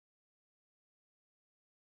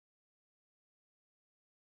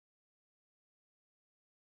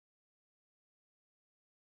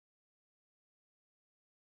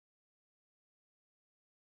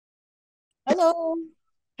Hello.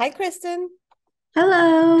 Hi, Kristen.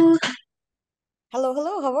 Hello. Hello,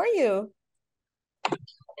 hello. How are you?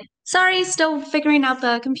 Sorry, still figuring out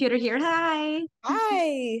the computer here. Hi.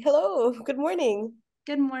 Hi. Hello. Good morning.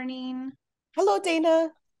 Good morning. Hello, Dana.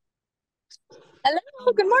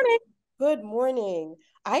 Hello, good morning. Good morning.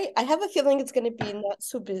 I have a feeling it's going to be not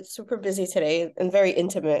super busy today and very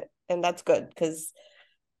intimate, and that's good because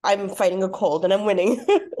I'm fighting a cold and I'm winning.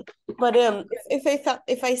 But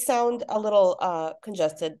if I sound a little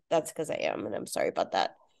congested, that's because I am, and I'm sorry about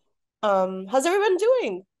that. How's everyone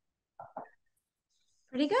doing?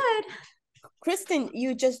 Pretty good. Kristen,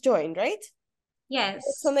 you just joined, right?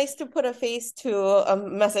 It's so Yes. nice to put a face to a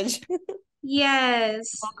message.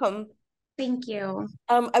 Yes. Welcome. Thank you.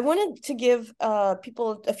 I wanted to give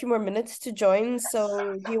people a few more minutes to join.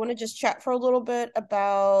 So do you want to just chat for a little bit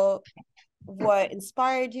about what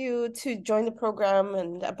inspired you to join the program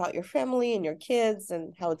and about your family and your kids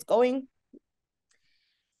and how it's going?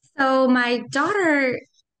 So my daughter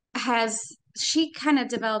she kind of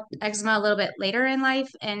developed eczema a little bit later in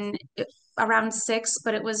life and around 6,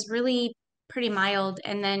 but it was really pretty mild.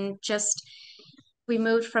 And then we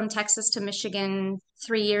moved from Texas to Michigan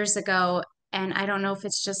 3 years ago, and I don't know if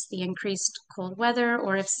it's just the increased cold weather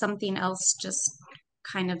or if something else just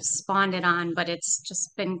kind of spawned it on, but it's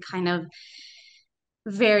just been kind of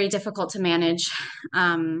very difficult to manage,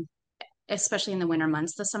 especially in the winter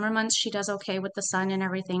months. The summer months, she does okay with the sun and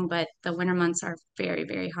everything, but the winter months are very,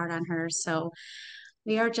 very hard on her. So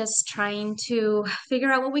we are just trying to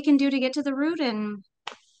figure out what we can do to get to the root and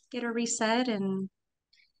get her reset and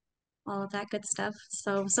all of that good stuff.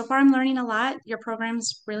 So far I'm learning a lot. Your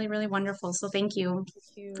program's really, really wonderful. So thank you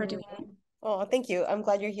Thank for doing you. it. Oh, thank you. I'm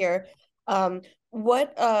glad you're here.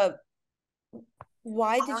 What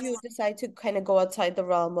why did you decide to kind of go outside the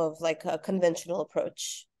realm of like a conventional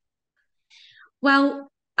approach?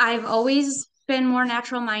 Well, I've always been more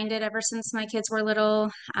natural minded ever since my kids were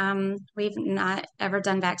little. We've not ever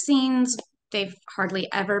done vaccines. They've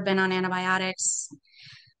hardly ever been on antibiotics.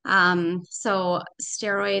 So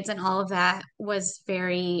steroids and all of that I was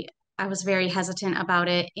very hesitant about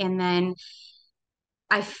it. And then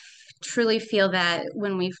truly feel that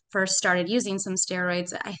when we first started using some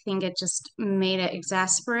steroids, I think it just made it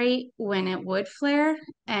exasperate when it would flare.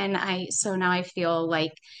 So now I feel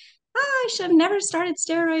like, I should have never started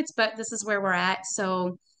steroids, but this is where we're at.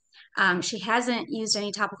 So she hasn't used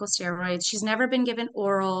any topical steroids. She's never been given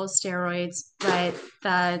oral steroids, but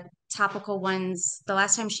the topical ones, the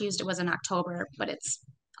last time she used it was in October, but it's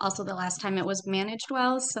also the last time it was managed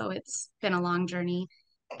well. So it's been a long journey.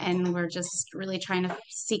 And we're just really trying to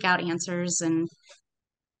seek out answers. And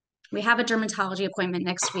we have a dermatology appointment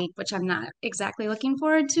next week, which I'm not exactly looking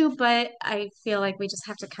forward to, but I feel like we just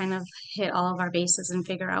have to kind of hit all of our bases and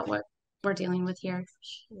figure out what we're dealing with here.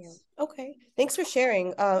 Yeah. Okay. Thanks for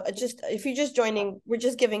sharing. Just if you're just joining, we're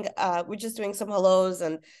just doing some hellos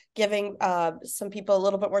and giving some people a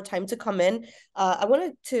little bit more time to come in. I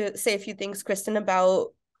wanted to say a few things, Kristen,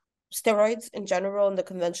 about steroids in general and the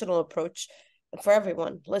conventional approach for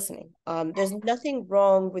everyone listening. There's nothing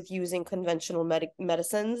wrong with using conventional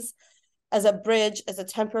medicines as a bridge, as a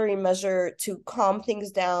temporary measure to calm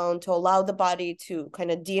things down, to allow the body to kind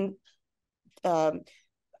of um,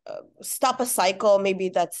 stop a cycle maybe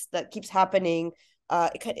that keeps happening.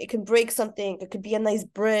 It can break something. It could be a nice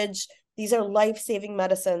bridge. These are life-saving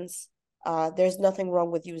medicines. There's nothing wrong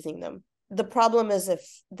with using them. The problem is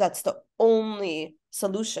if that's the only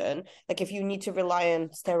solution, like if you need to rely on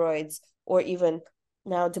steroids or even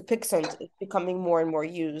now Dupixent is becoming more and more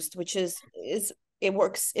used, which is it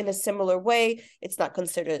works in a similar way. It's not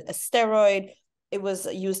considered a steroid. It was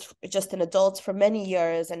used just in adults for many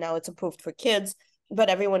years, and now it's approved for kids, but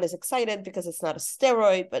everyone is excited because it's not a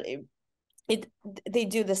steroid, but it they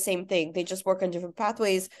do the same thing. They just work on different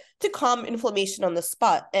pathways to calm inflammation on the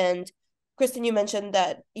spot. And Kristen, you mentioned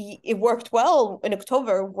that it worked well in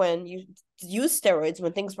October when you used steroids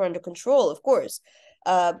when things were under control, of course.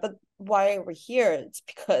 But why we're here, it's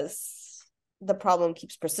because the problem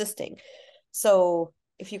keeps persisting. So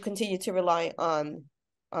if you continue to rely on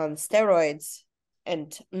steroids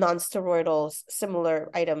and non-steroidal similar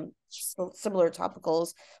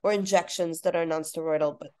topicals or injections that are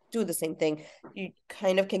non-steroidal but do the same thing, you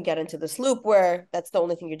kind of can get into this loop where that's the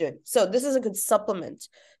only thing you're doing. So this is a good supplement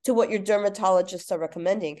to what your dermatologists are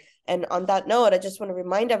recommending. And on that note, I just want to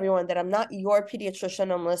remind everyone that I'm not your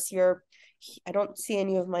pediatrician unless you're I don't see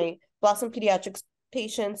any of my Blossom Pediatrics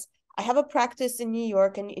patients. I have a practice in New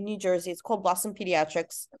York and in New Jersey. It's called Blossom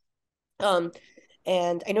Pediatrics. Um,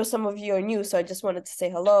 and I know some of you are new, so I just wanted to say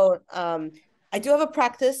hello. I do have a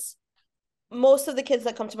practice most of the kids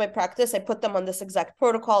that come to my practice, I put them on this exact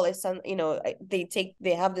protocol. I send,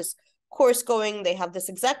 they have this course going, they have this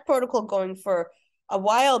exact protocol going for a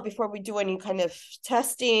while before we do any kind of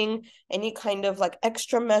testing, any kind of like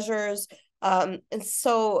extra measures. And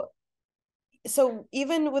so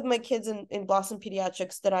even with my kids in Blossom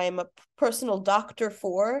Pediatrics that I am a personal doctor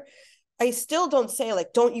for, I still don't say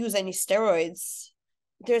like, don't use any steroids.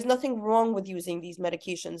 There's nothing wrong with using these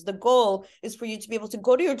medications. The goal is for you to be able to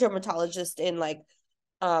go to your dermatologist in like,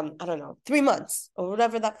 I don't know, 3 months or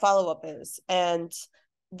whatever that follow-up is. And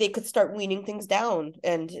they could start weaning things down.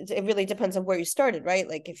 And it really depends on where you started, right?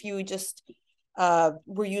 Like if you just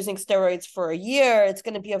were using steroids for a year, it's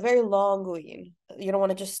going to be a very long wean. You don't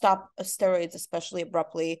want to just stop steroids, especially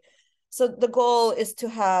abruptly. So the goal is to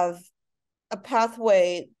have a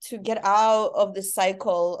pathway to get out of the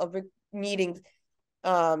cycle of needing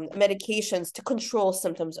medications to control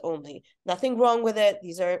symptoms only. Nothing wrong with it.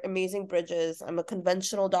 These are amazing bridges. I'm a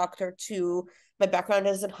conventional doctor too. My background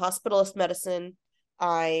is in hospitalist medicine.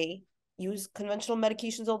 I use conventional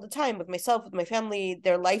medications all the time with myself, with my family.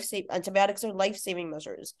 They're antibiotics are life-saving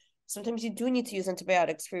measures. Sometimes you do need to use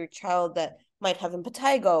antibiotics for your child that might have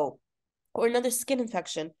impetigo or another skin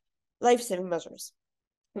infection. Life-saving measures.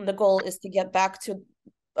 And the goal is to get back to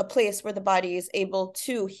a place where the body is able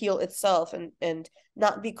to heal itself and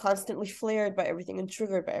not be constantly flared by everything and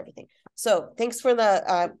triggered by everything. So thanks for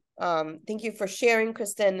thank you for sharing,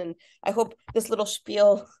 Kristen. And I hope this little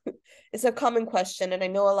spiel is a common question. And I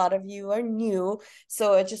know a lot of you are new,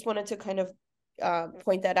 so I just wanted to kind of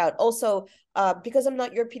point that out. Also, because I'm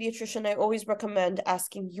not your pediatrician, I always recommend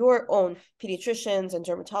asking your own pediatricians and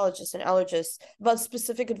dermatologists and allergists about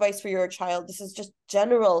specific advice for your child. This is just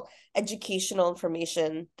general educational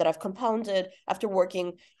information that I've compounded after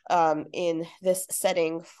working in this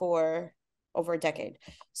setting for over a decade.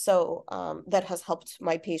 So that has helped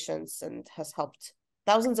my patients and has helped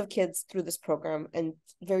thousands of kids through this program and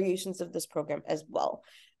variations of this program as well.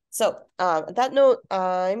 So on that note,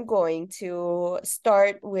 I'm going to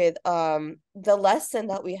start with the lesson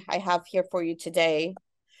that I have here for you today.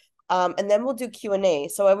 And then we'll do Q&A.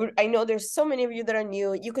 So I know there's so many of you that are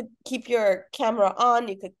new. You could keep your camera on,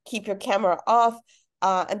 you could keep your camera off.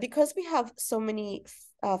 And because we have so many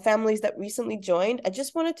families that recently joined, I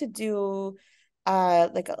just wanted to do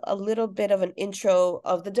like a little bit of an intro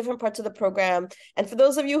of the different parts of the program. And for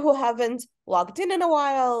those of you who haven't logged in a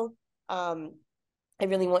while, I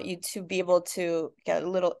really want you to be able to get a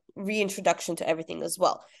little reintroduction to everything as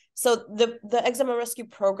well. So the Eczema Rescue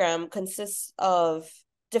Program consists of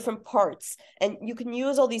different parts, and you can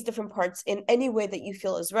use all these different parts in any way that you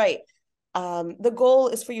feel is right. The goal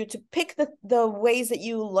is for you to pick the ways that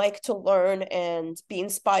you like to learn and be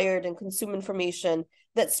inspired and consume information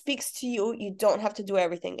that speaks to you. You don't have to do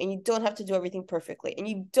everything, and you don't have to do everything perfectly, and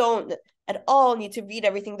you don't at all need to read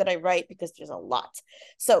everything that I write because there's a lot.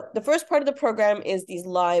 So the first part of the program is these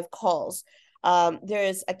live calls.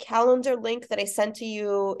 There's a calendar link that I sent to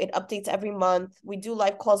you. It updates every month. We do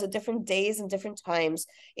live calls at different days and different times.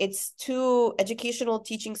 It's 2 educational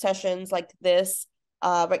teaching sessions like this.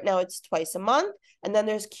 Right now it's twice a month, and then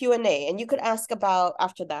there's Q&A, and you could ask about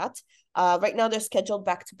after that. Right now they're scheduled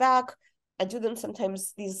back to back. I do them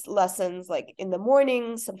sometimes, these lessons, like in the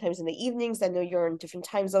mornings, sometimes in the evenings. I know you're in different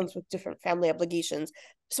time zones with different family obligations.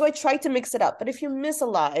 So I try to mix it up. But if you miss a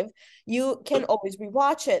live, you can always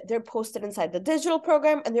rewatch it. They're posted inside the digital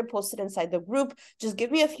program and they're posted inside the group. Just give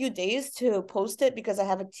me a few days to post it because I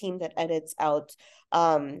have a team that edits out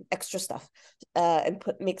extra stuff and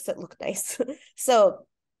makes it look nice. So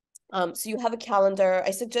you have a calendar.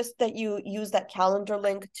 I suggest that you use that calendar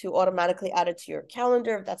link to automatically add it to your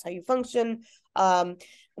calendar if that's how you function. So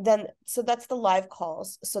that's the live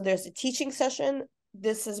calls. So there's a teaching session.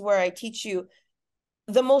 This is where I teach you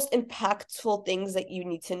the most impactful things that you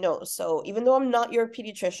need to know. So even though I'm not your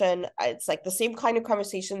pediatrician, it's like the same kind of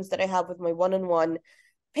conversations that I have with my one-on-one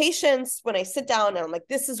patients when I sit down and I'm like,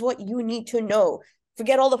 this is what you need to know.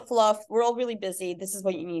 Forget all the fluff. We're all really busy. This is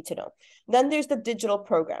what you need to know. Then there's the digital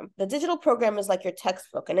program. The digital program is like your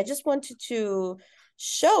textbook. And I just wanted to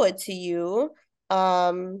show it to you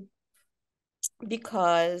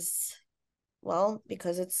because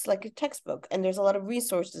it's like a textbook and there's a lot of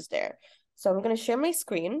resources there. So I'm going to share my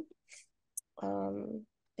screen.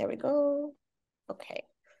 There we go. Okay.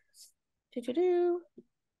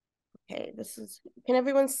 Okay, can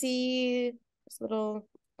everyone see this little,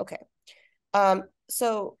 okay.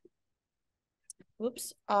 So,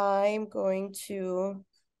 whoops, I'm going to,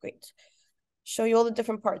 show you all the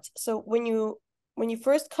different parts. So when you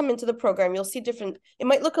first come into the program, you'll see different, it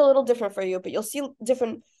might look a little different for you, but you'll see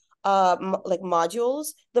different like modules.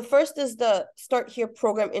 The first is the Start Here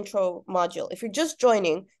program intro module. If you're just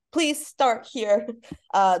joining, please start here.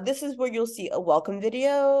 This is where you'll see a welcome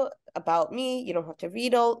video about me. You don't have to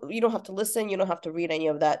read you don't have to listen, you don't have to read any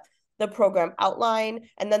of that. The program outline,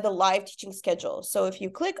 and then the live teaching schedule. So if you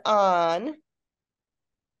click on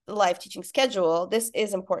the live teaching schedule, this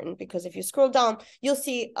is important because if you scroll down, you'll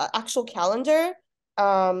see an actual calendar.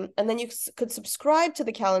 And then you could subscribe to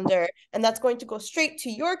the calendar, and that's going to go straight to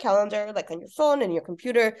your calendar, like on your phone and your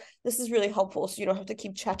computer. This is really helpful, so you don't have to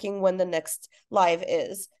keep checking when the next live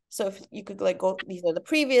is. So if you could like go, these are the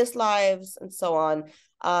previous lives and so on.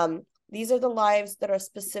 These are the lives that are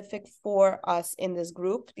specific for us in this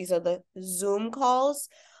group. These are the Zoom calls.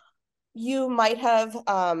 You might have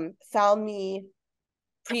found me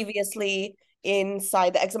previously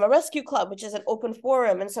inside the Eczema Rescue Club, which is an open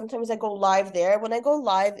forum, and sometimes I go live there. When I go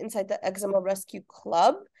live inside the Eczema Rescue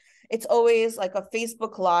Club, it's always like a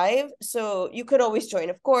Facebook Live, so you could always join,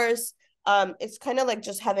 of course. It's kind of like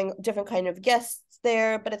just having different kind of guests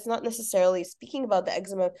there, but it's not necessarily speaking about the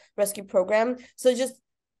Eczema Rescue Program. So just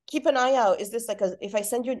keep an eye out. Is this like if I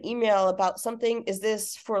send you an email about something, is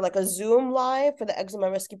this for like a Zoom live for the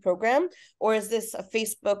Eczema Rescue Program, or is this a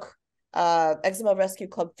Facebook Eczema Rescue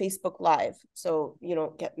Club Facebook Live, so you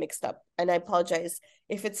don't get mixed up? And I apologize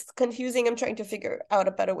if it's confusing. I'm trying to figure out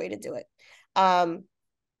a better way to do it. And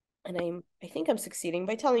I think I'm succeeding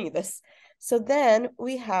by telling you this. So then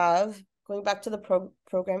we have, going back to the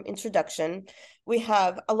program introduction, we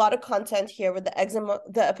have a lot of content here with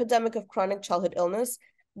the epidemic of chronic childhood illness.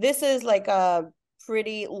 This is like a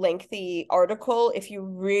pretty lengthy article. If you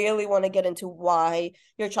really want to get into why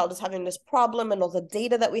your child is having this problem and all the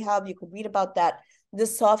data that we have, you could read about that. The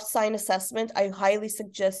soft sign assessment, I highly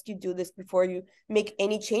suggest you do this before you make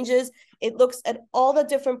any changes. It looks at all the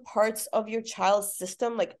different parts of your child's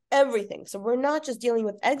system, like everything. So we're not just dealing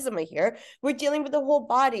with eczema here, we're dealing with the whole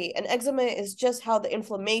body. And eczema is just how the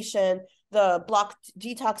inflammation, the blocked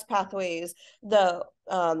detox pathways, the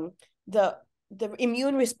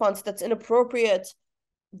immune response that's inappropriate,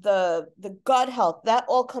 the gut health, that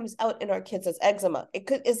all comes out in our kids as eczema. It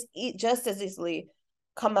could just as easily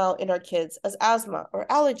come out in our kids as asthma or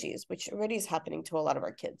allergies, which already is happening to a lot of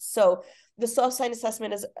our kids. So the soft sign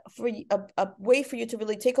assessment is for a way for you to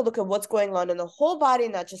really take a look at what's going on in the whole body,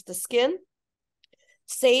 not just the skin.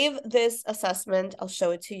 Save this assessment. I'll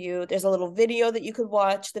show it to you. There's a little video that you could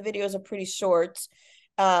watch. The videos are pretty short.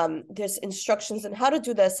 There's instructions on how to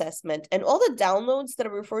do the assessment, and all the downloads that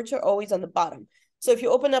are referred to are always on the bottom. So if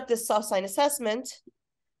you open up this soft sign assessment,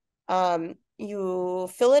 you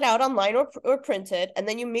fill it out online or print it, and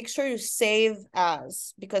then you make sure you save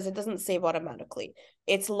as, because it doesn't save automatically.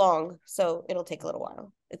 It's long, so it'll take a little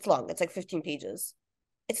while. It's long. It's like 15 pages.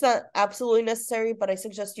 It's not absolutely necessary, but I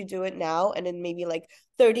suggest you do it now and in maybe like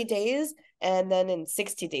 30 days and then in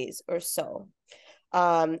 60 days or so.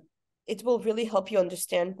 It will really help you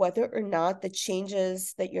understand whether or not the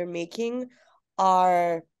changes that you're making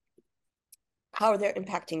are how they're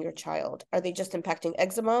impacting your child. Are they just impacting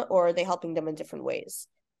eczema, or are they helping them in different ways?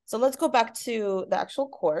 So let's go back to the actual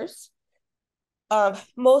course.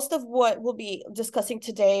 Most of what we'll be discussing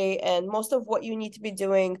today and most of what you need to be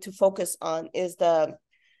doing to focus on is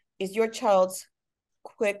your child's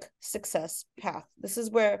quick success path. This is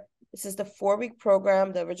the 4-week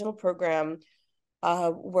program, the original program,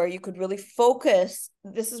 where you could really focus.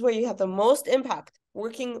 This is where you have the most impact,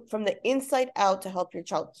 working from the inside out to help your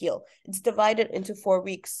child heal. It's divided into 4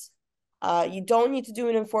 weeks. You don't need to do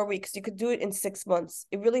it in 4 weeks. You could do it in 6 months.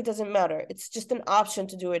 It really doesn't matter. It's just an option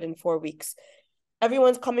to do it in 4 weeks.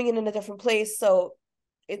 Everyone's coming in a different place, so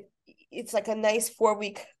it's like a nice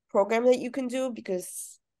 4-week program that you can do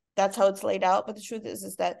because that's how it's laid out. But the truth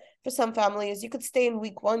is that for some families, you could stay in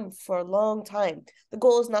week 1 for a long time. The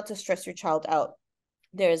goal is not to stress your child out.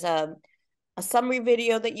 There's a summary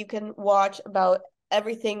video that you can watch about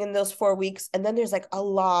everything in those 4 weeks. And then there's like a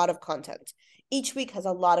lot of content. Each week has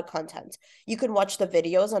a lot of content. You can watch the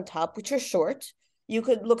videos on top, which are short. You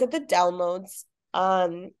could look at the downloads.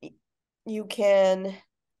 You could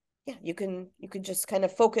just kind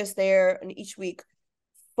of focus there, and each week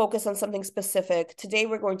focus on something specific. Today,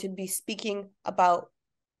 we're going to be speaking about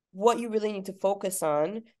what you really need to focus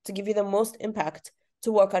on to give you the most impact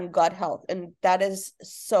to work on gut health. And that is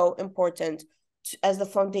so important as the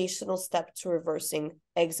foundational step to reversing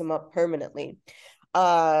eczema permanently.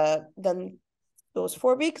 Then those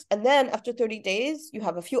 4 weeks. And then after 30 days, you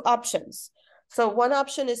have a few options. So one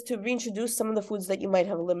option is to reintroduce some of the foods that you might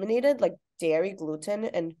have eliminated, like dairy, gluten,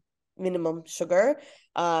 and minimum sugar.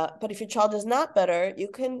 But if your child is not better, you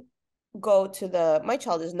can go to the My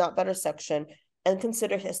Child is Not Better section and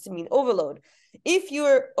consider histamine overload. If you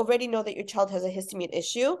already know that your child has a histamine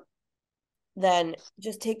issue, then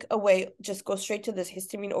just go straight to this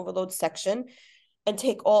histamine overload section and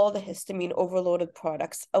take all the histamine overloaded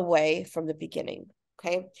products away from the beginning.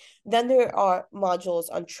 Okay. Then there are modules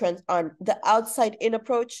on the outside in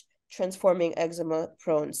approach, transforming eczema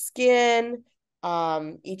prone skin.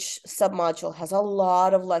 Each submodule has a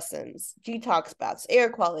lot of lessons: detox baths, air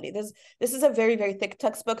quality. This is a very, very thick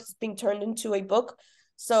textbook. It's being turned into a book.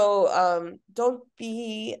 So don't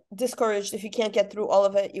be discouraged if you can't get through all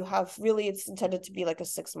of it. It's intended to be like a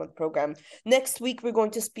 6-month program. Next week, we're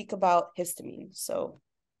going to speak about histamine.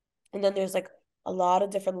 And then there's like a lot of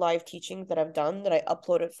different live teachings that I've done that I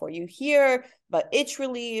uploaded for you here, about itch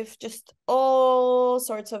relief, just all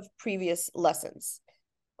sorts of previous lessons.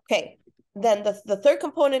 Okay, then the third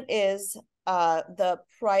component is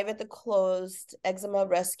the closed eczema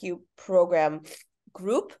rescue program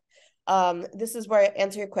group. This is where I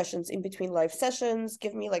answer your questions in between live sessions.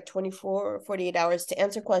 Give me like 24 or 48 hours to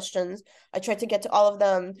answer questions. I try to get to all of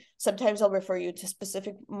them. Sometimes I'll refer you to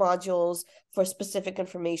specific modules for specific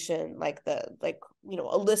information, like a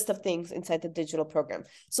list of things inside the digital program.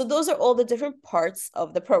 So those are all the different parts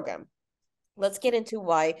of the program. Let's get into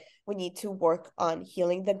why we need to work on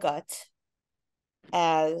healing the gut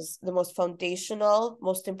as the most foundational,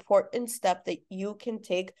 most important step that you can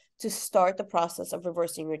take to start the process of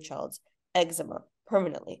reversing your child's eczema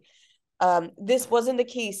permanently. This wasn't the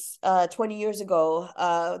case 20 years ago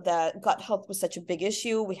that gut health was such a big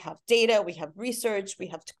issue. We have data, we have research, we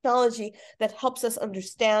have technology that helps us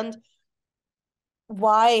understand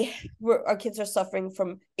why our kids are suffering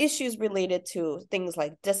from issues related to things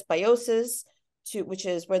like dysbiosis, which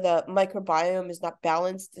is where the microbiome is not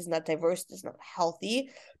balanced, is not diverse, is not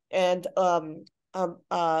healthy, and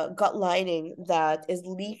gut lining that is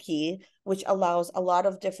leaky, which allows a lot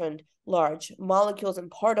of different large molecules and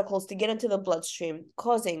particles to get into the bloodstream,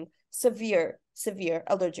 causing severe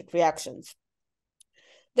allergic reactions.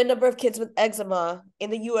 The number of kids with eczema in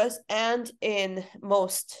the US and in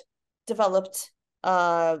most developed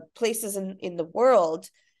places in the world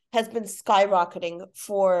has been skyrocketing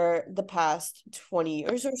for the past 20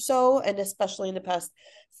 years or so, and especially in the past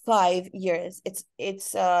 5 years. It's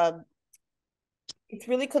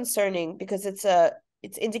really concerning because it's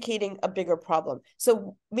indicating a bigger problem.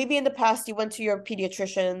 So maybe in the past you went to your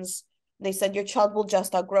pediatricians, they said your child will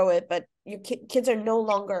just outgrow it, but your kids are no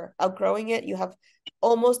longer outgrowing it. You have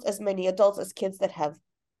almost as many adults as kids that have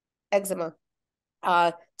eczema.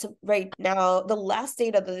 Right now, the last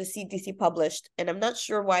data that the CDC published, and I'm not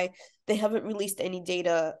sure why they haven't released any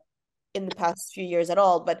data in the past few years at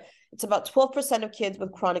all, but it's about 12% of kids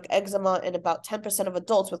with chronic eczema and about 10% of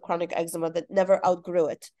adults with chronic eczema that never outgrew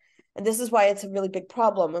it. And this is why it's a really big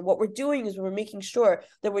problem. And what we're doing is we're making sure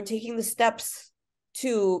that we're taking the steps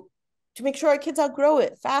to make sure our kids outgrow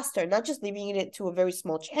it faster, not just leaving it to a very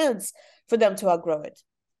small chance for them to outgrow it.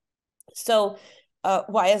 So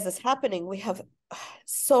why is this happening? We have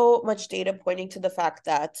so much data pointing to the fact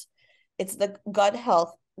that it's the gut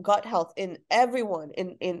health in everyone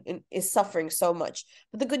is suffering so much.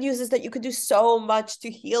 But the good news is that you could do so much to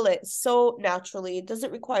heal it so naturally. It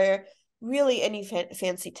doesn't require really any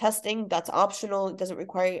fancy testing. That's optional. It doesn't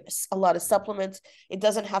require a lot of supplements. It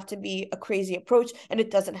doesn't have to be a crazy approach, and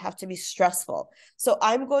it doesn't have to be stressful. So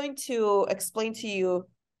I'm going to explain to you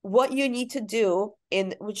what you need to do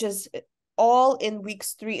which is all in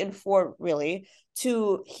weeks 3 and 4, really,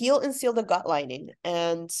 to heal and seal the gut lining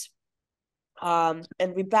and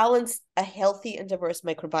rebalance a healthy and diverse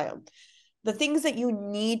microbiome. The things that you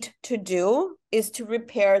need to do is to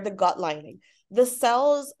repair the gut lining. The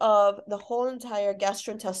cells of the whole entire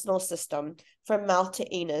gastrointestinal system, from mouth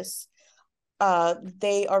to anus,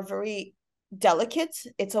 they are very delicate.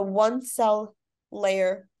 It's a one cell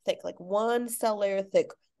layer thick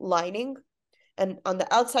lining. And on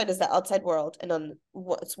the outside is the outside world, and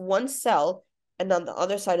it's one cell, and on the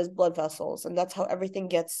other side is blood vessels, and that's how everything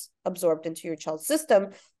gets absorbed into your child's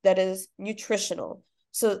system. That is nutritional.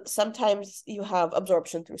 So sometimes you have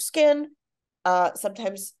absorption through skin, but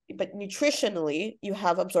nutritionally you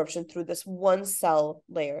have absorption through this one cell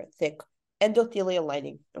layer thick endothelial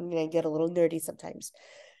lining. I'm gonna get a little nerdy sometimes,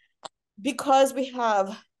 because we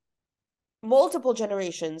have multiple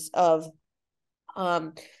generations of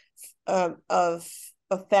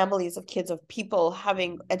families of kids, of people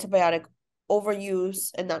having antibiotic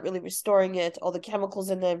overuse and not really restoring it, all the chemicals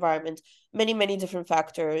in the environment, many different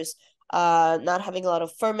factors, not having a lot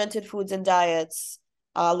of fermented foods and diets,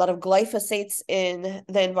 a lot of glyphosates in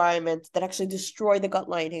the environment that actually destroy the gut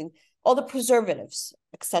lining, all the preservatives,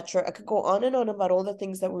 etc. I could go on and on about all the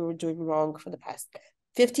things that we were doing wrong for the past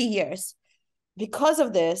 50 years. because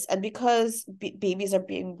of this, and because babies are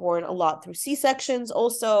being born a lot through C-sections,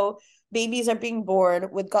 also babies are being born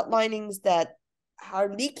with gut linings that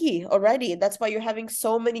are leaky already. That's why you're having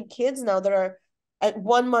so many kids now that are at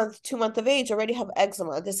 1 month, 2 months of age already have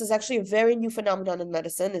eczema. This is actually a very new phenomenon in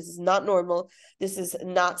medicine. This is not normal. This is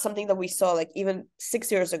not something that we saw like even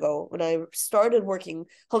 6 years ago when I started working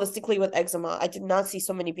holistically with eczema. I did not see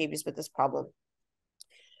so many babies with this problem.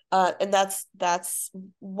 And that's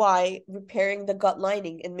why repairing the gut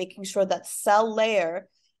lining and making sure that cell layer,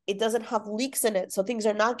 it doesn't have leaks in it, so things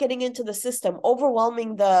are not getting into the system,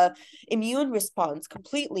 overwhelming the immune response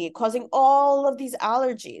completely, causing all of these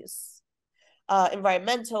allergies,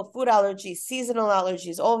 environmental, food allergies, seasonal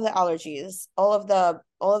allergies, all of the allergies, all of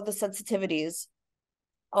the sensitivities,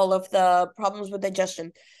 all of the problems with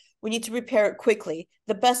digestion. We need to repair it quickly.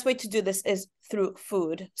 The best way to do this is through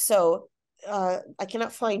food. So I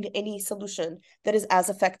cannot find any solution that is as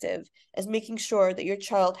effective as making sure that your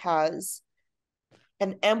child has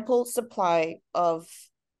an ample supply of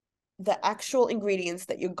the actual ingredients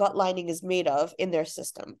that your gut lining is made of in their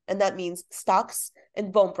system. And that means stocks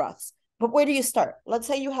and bone broths. But where do you start? Let's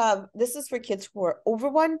say you have, this is for kids who are over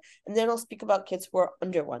 1, and then I'll speak about kids who are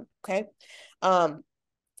under 1, okay?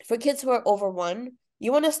 For kids who are over 1,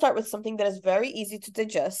 you want to start with something that is very easy to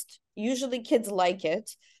digest. Usually kids like it,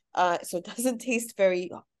 so it doesn't taste very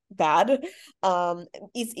bad.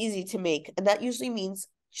 It's easy to make, and that usually means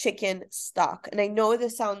chicken stock. And I know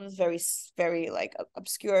this sounds very, very like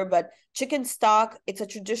obscure, but chicken stock, it's a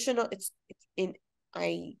traditional, it's in,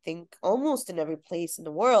 I think, almost in every place in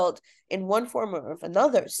the world, in one form or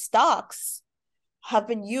another. Stocks have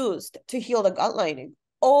been used to heal the gut lining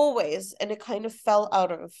always, and it kind of fell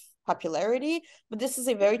out of popularity, but this is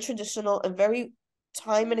a very traditional and very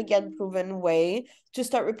time and again proven way to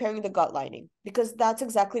start repairing the gut lining, because that's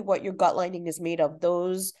exactly what your gut lining is made of,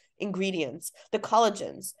 those ingredients, the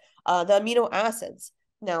collagens, the amino acids.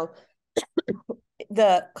 Now,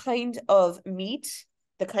 the kind of meat,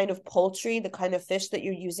 the kind of poultry, the kind of fish that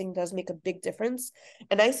you're using does make a big difference.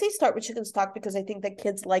 And I say start with chicken stock because I think that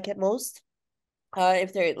kids like it most.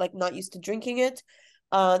 If they're like not used to drinking it,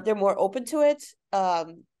 they're more open to it.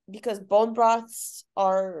 Because bone broths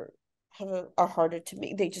are harder to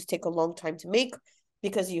make. They just take a long time to make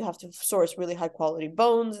because you have to source really high quality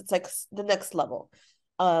bones. It's like the next level.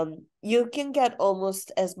 You can get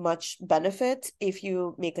almost as much benefit if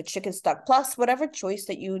you make a chicken stock plus whatever choice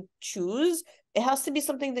that you choose. It has to be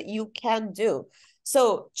something that you can do.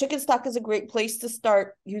 So chicken stock is a great place to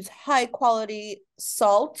start. Use high quality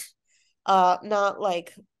salt, not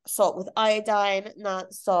like salt with iodine,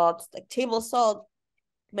 not salt like table salt.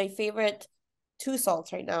 My favorite 2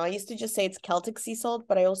 salts right now, I used to just say it's Celtic sea salt,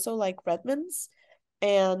 but I also like Redmond's,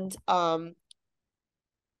 and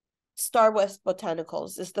Star West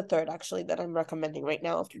Botanicals is the third actually that I'm recommending right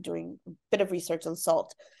now after doing a bit of research on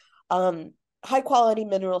salt. High quality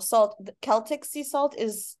mineral salt. The Celtic sea salt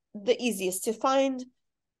is the easiest to find.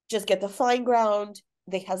 Just get the fine ground.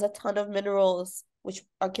 It has a ton of minerals, which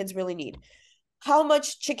our kids really need. How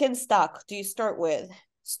much chicken stock do you start with?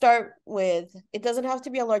 Start with, it doesn't have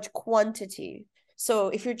to be a large quantity. So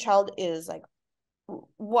if your child is like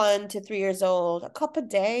 1 to 3 years old, a cup a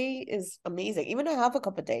day is amazing. Even a half a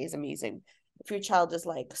cup a day is amazing. If your child is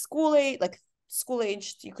like school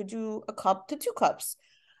aged, you could do a cup to 2 cups.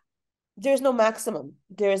 There's no maximum.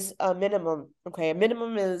 There's a minimum. Okay, a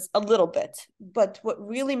minimum is a little bit, but what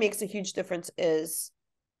really makes a huge difference is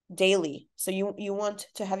daily. So you want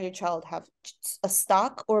to have your child have a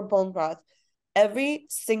stock or bone broth every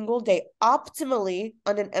single day, optimally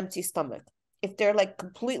on an empty stomach. If they're like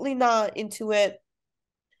completely not into it,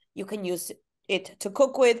 you can use it to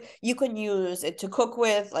cook with. You can use it to cook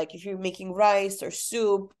with, like if you're making rice or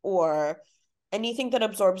soup or anything that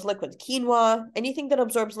absorbs liquid, quinoa, anything that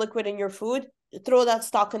absorbs liquid in your food, throw that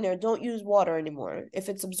stock in there. Don't use water anymore if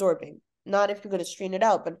it's absorbing. Not if you're going to strain it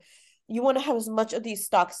out, but you want to have as much of these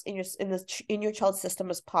stocks in your child's system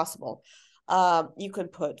as possible. You can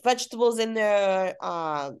put vegetables in there,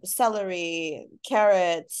 celery,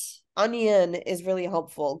 carrots, onion is really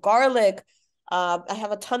helpful. Garlic. I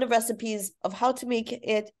have a ton of recipes of how to make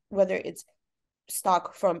it, whether it's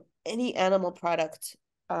stock from any animal product,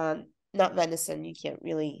 not venison. You can't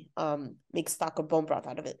really make stock or bone broth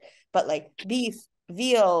out of it, but like beef,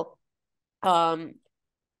 veal,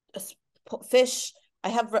 fish. I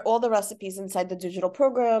have all the recipes inside the digital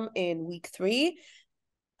program in week 3.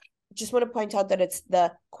 Just want to point out that it's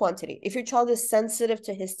the quantity. If your child is sensitive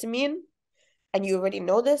to histamine, and you already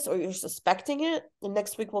know this or you're suspecting it, and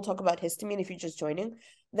next week we'll talk about histamine if you're just joining,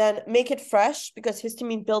 then make it fresh, because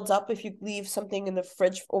histamine builds up if you leave something in the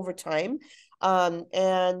fridge over time.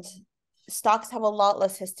 And stocks have a lot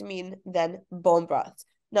less histamine than bone broths.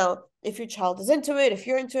 Now, if your child is into it, if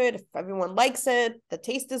you're into it, if everyone likes it, the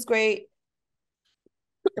taste is great,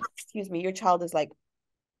 excuse me, your child is like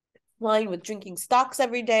fine with drinking stocks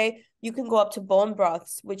every day, you can go up to bone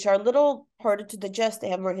broths, which are a little harder to digest. They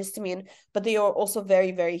have more histamine, but they are also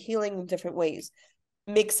very, very healing in different ways.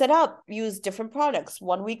 Mix it up, use different products.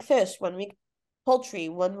 1 week fish, 1 week poultry,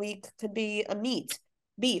 1 week could be a meat,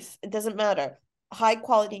 beef, it doesn't matter. High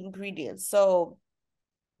quality ingredients. So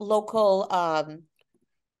local,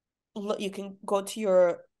 you can go to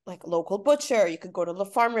your like local butcher, you could go to the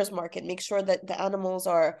farmer's market, make sure that the animals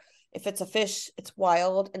are, if it's a fish, it's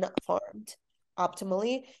wild and not farmed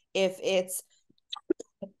optimally. If it's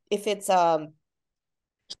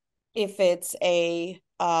a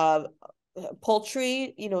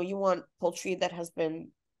poultry, you know, you want poultry that has been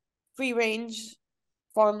free range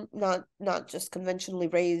farm, not just conventionally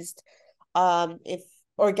raised. If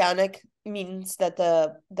organic means that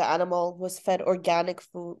the animal was fed organic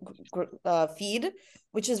food, feed,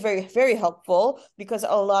 which is very, very helpful, because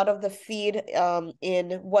a lot of the feed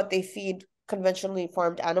in what they feed conventionally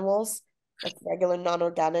farmed animals, like regular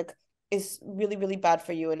non-organic, is really, really bad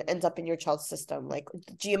for you and ends up in your child's system. Like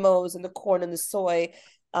the GMOs and the corn and the soy,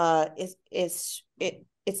 it's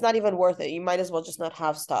not even worth it. You might as well just not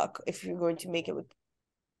have stock if you're going to make it with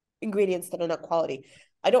ingredients that are not quality.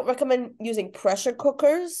 I don't recommend using pressure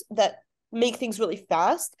cookers that make things really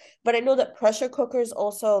fast, but I know that pressure cookers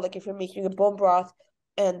also, like if you're making a bone broth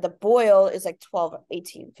and the boil is like 12,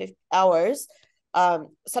 18, 50 hours,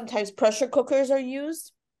 sometimes pressure cookers are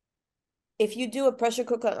used. If you do a pressure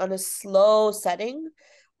cooker on a slow setting,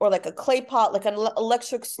 or like a clay pot, like an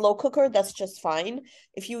electric slow cooker, that's just fine.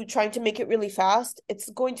 If you're trying to make it really fast, it's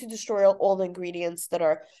going to destroy all the ingredients that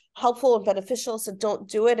are helpful and beneficial, so don't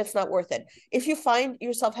do it. It's not worth it. If you find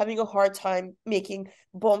yourself having a hard time making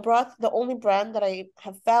bone broth, the only brand that I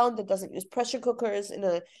have found that doesn't use pressure cookers in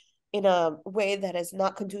a way that is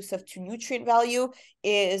not conducive to nutrient value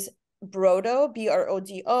is Brodo,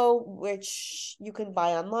 Brodo, which you can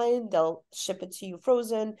buy online. They'll ship it to you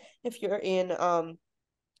frozen. If you're in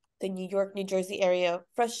the New York, New Jersey area,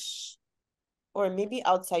 fresh, or maybe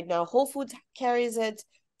outside now, Whole Foods carries it,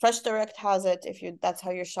 Fresh Direct has it. If you, that's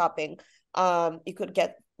how you're shopping, you could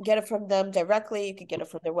get it from them directly. You could get it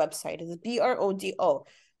from their website. It's Brodo.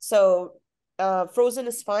 So frozen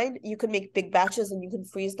is fine. You can make big batches and you can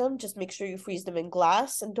freeze them. Just make sure you freeze them in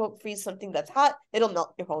glass and don't freeze something that's hot. It'll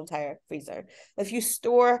melt your whole entire freezer. If you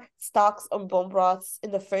store stocks on bone broths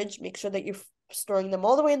in the fridge, make sure that you're storing them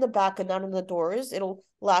all the way in the back and not in the doors. It'll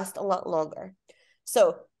last a lot longer.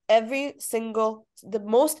 So the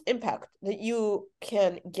most impact that you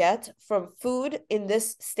can get from food in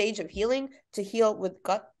this stage of healing to heal with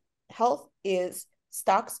gut health is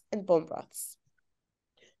stocks and bone broths.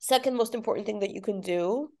 Second most important thing that you can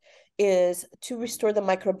do is to restore the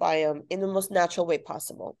microbiome in the most natural way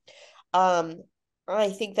possible.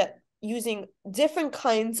 I think that using different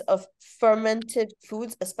kinds of fermented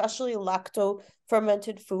foods, especially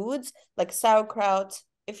lacto-fermented foods, like sauerkraut,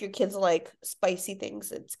 if your kids like spicy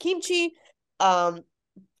things, it's kimchi.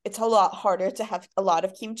 It's a lot harder to have a lot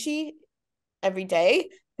of kimchi every day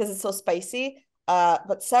because it's so spicy.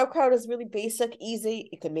 But sauerkraut is really basic, easy.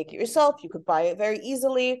 You can make it yourself. You could buy it very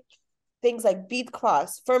easily. Things like beet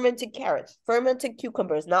kvass, fermented carrots, fermented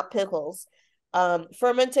cucumbers, not pickles.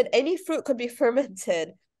 Fermented, any fruit could be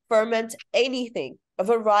fermented. Ferment anything. A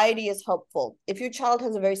variety is helpful. If your child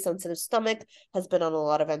has a very sensitive stomach, has been on a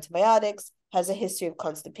lot of antibiotics, has a history of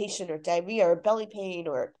constipation or diarrhea or belly pain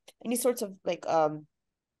or any sorts of like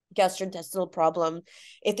gastrointestinal problem,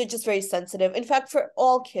 if they're just very sensitive. In fact, for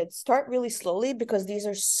all kids, start really slowly because these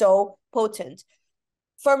are so potent.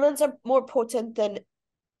 Ferments are more potent than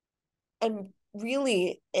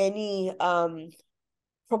really any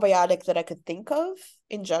probiotic that I could think of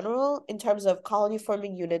in general in terms of colony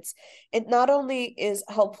forming units. It not only is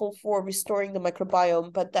helpful for restoring the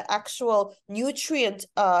microbiome, but the actual nutrient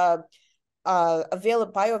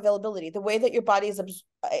bioavailability, the way that your body is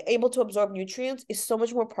able to absorb nutrients is so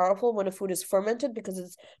much more powerful when a food is fermented because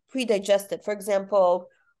it's pre-digested. For example,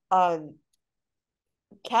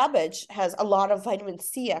 cabbage has a lot of vitamin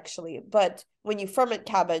C actually, but when you ferment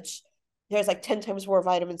cabbage, there's like 10 times more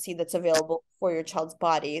vitamin C that's available for your child's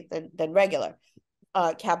body than regular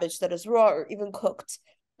cabbage that is raw or even cooked.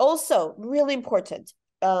 Also, really important,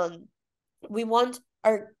 we want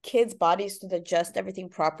our kids' bodies to digest everything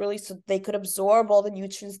properly so they could absorb all the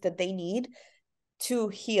nutrients that they need to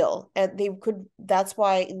heal. And that's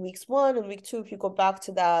why in weeks 1 and week 2, if you go back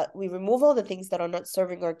to that, we remove all the things that are not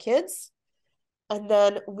serving our kids. And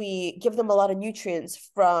then we give them a lot of nutrients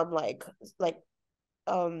from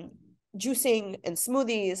juicing and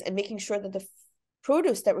smoothies and making sure that the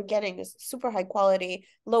produce that we're getting is super high quality,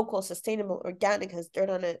 local, sustainable, organic, has dirt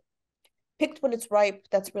on it, picked when it's ripe.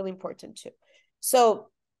 That's really important too. So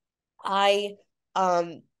I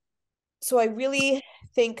really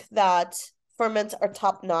think that ferments are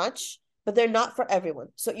top notch, but they're not for everyone.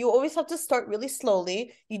 So you always have to start really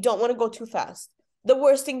slowly. You don't want to go too fast. The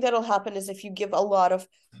worst thing that'll happen is if you give a lot of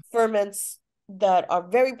ferments that are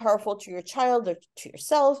very powerful to your child or to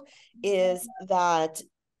yourself, is that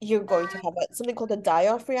you're going to have something called a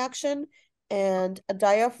die-off reaction. And a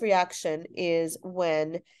die-off reaction is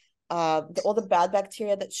when all the bad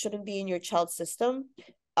bacteria that shouldn't be in your child's system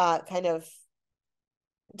kind of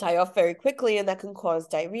die off very quickly, and that can cause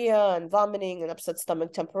diarrhea and vomiting and upset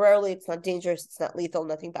stomach temporarily. It's not dangerous, it's not lethal,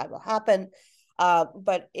 nothing bad will happen,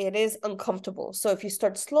 but it is uncomfortable. So if you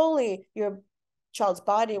start slowly, your child's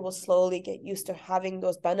body will slowly get used to having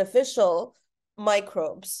those beneficial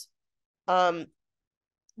microbes.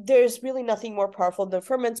 There's really nothing more powerful than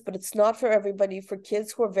ferments, but it's not for everybody. For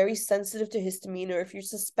kids who are very sensitive to histamine, or if you're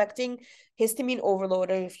suspecting histamine overload,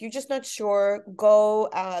 or if you're just not sure, go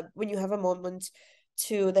when you have a moment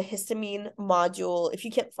to the histamine module. If you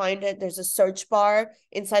can't find it, there's a search bar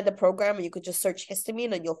inside the program, and you could just search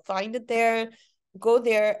histamine and you'll find it there. Go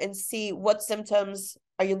there and see what symptoms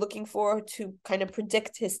are you looking for to kind of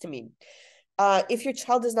predict histamine. If your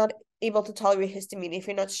child is not able to tolerate histamine, if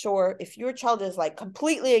you're not sure, if your child is like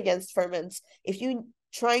completely against ferments, if you're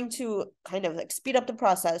trying to kind of like speed up the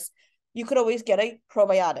process, you could always get a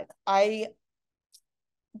probiotic. I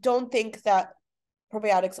don't think that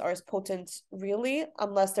probiotics are as potent really,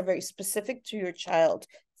 unless they're very specific to your child's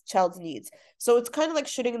needs. So it's kind of like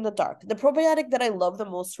shooting in the dark. The probiotic that I love the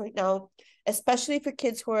most right now, especially for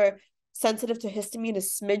kids who are sensitive to histamine,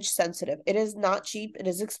 is smidge sensitive. It is not cheap, it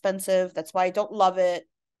is expensive. That's why I don't love it,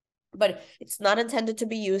 but it's not intended to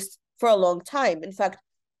be used for a long time. In fact,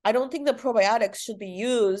 I don't think the probiotics should be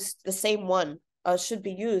used, the same one should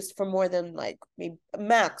be used for more than like maybe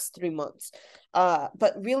max 3 months,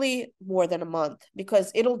 but really more than a month,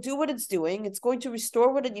 because it'll do what it's doing. It's going to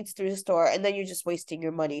restore what it needs to restore, and then you're just wasting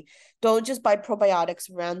your money. Don't just buy probiotics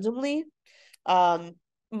randomly.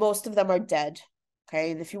 Most of them are dead.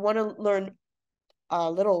 Okay, and if you want to learn a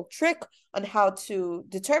little trick on how to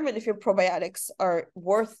determine if your probiotics are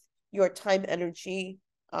worth your time, energy,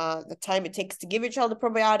 the time it takes to give your child a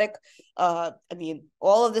probiotic, I mean,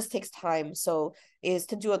 all of this takes time. So is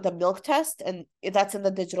to do the milk test, and that's in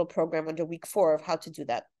the digital program under week 4 of how to do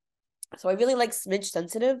that. So I really like smidge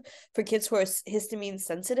sensitive for kids who are histamine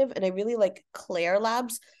sensitive, and I really like Claire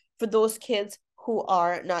Labs for those kids who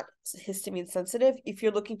are not histamine sensitive, if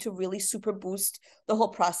you're looking to really super boost the whole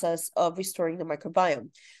process of restoring the microbiome.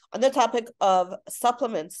 On the topic of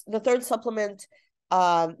supplements, the third supplement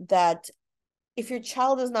that if your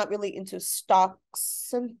child is not really into stocks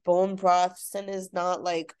and bone broths and is not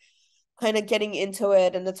like kind of getting into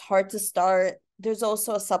it, and it's hard to start, there's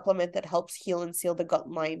also a supplement that helps heal and seal the gut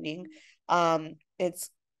lining. It's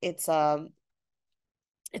a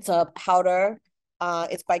powder.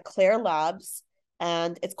 It's by Claire Labs,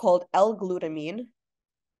 and it's called L-glutamine.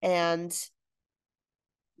 And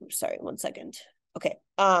sorry, 1 second. Okay.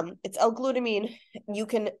 It's L-glutamine.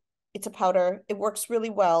 It's a powder. It works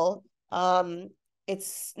really well.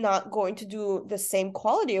 It's not going to do the same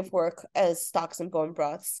quality of work as stocks and bone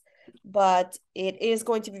broths, but it is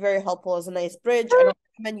going to be very helpful as a nice bridge. I don't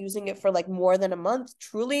recommend using it for like more than a month,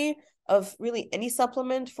 truly, of really any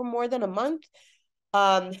supplement for more than a month.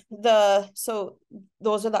 So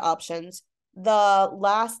those are the options. The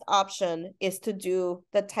last option is to do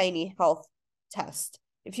the tiny health test.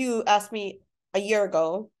 If you asked me a year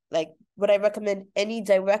ago, like, would I recommend any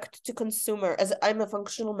direct to consumer, as I'm a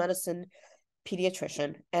functional medicine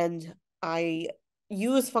pediatrician, and I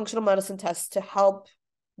use functional medicine tests to help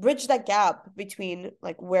bridge that gap between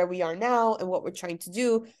like where we are now and what we're trying to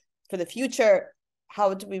do for the future.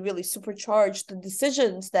 How do we really supercharge the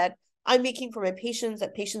decisions that I'm making for my patients,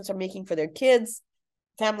 that patients are making for their kids,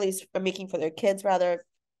 families are making for their kids, rather.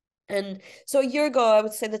 And so a year ago, I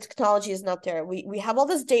would say the technology is not there. We have all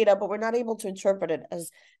this data, but we're not able to interpret it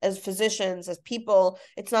as physicians, as people.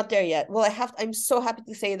 It's not there yet. Well, I'm so happy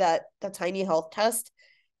to say that the tiny health test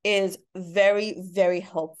is very, very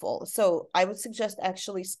helpful. So I would suggest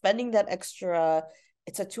actually spending that extra.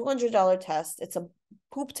 It's a $200 test. It's a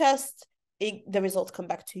poop test. The results come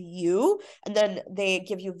back to you, and then they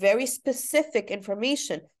give you very specific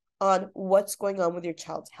information on what's going on with your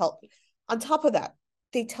child's health. On top of that,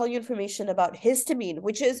 they tell you information about histamine,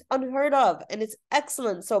 which is unheard of, and it's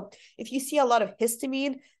excellent. So if you see a lot of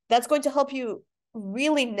histamine, that's going to help you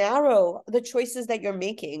really narrow the choices that you're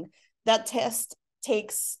making. That test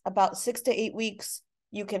takes about 6 to 8 weeks.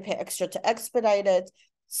 You can pay extra to expedite it.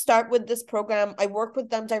 Start with this program. I work with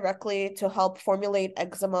them directly to help formulate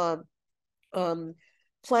eczema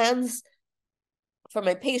plans for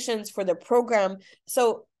my patients, for their program.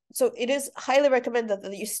 So it is highly recommended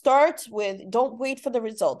that you start with, don't wait for the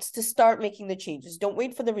results to start making the changes. Don't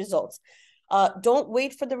wait for the results. Don't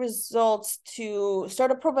wait for the results to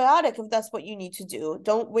start a probiotic if that's what you need to do.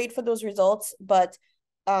 Don't wait for those results. But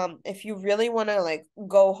if you really want to like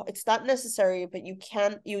go, it's not necessary, but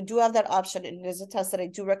you do have that option. And it is a test that I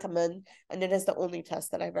do recommend. And it is the only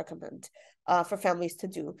test that I recommend for families to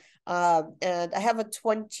do. And I have a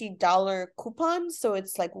 $20 coupon. So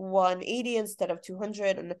it's like $180 instead of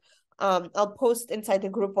 $200. And I'll post inside the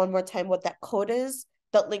group one more time what that code is.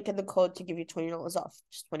 That link in the code to give you $20 off,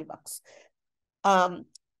 just $20.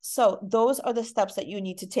 So those are the steps that you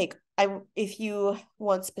need to take. If you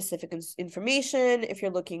want specific information, if you're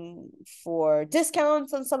looking for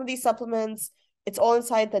discounts on some of these supplements, it's all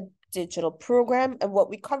inside the digital program. And what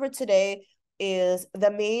we covered today is the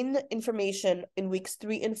main information in weeks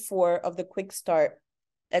 3 and 4 of the Quick Start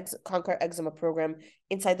Conquer Eczema program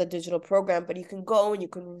inside the digital program. But you can go and you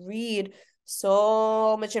can read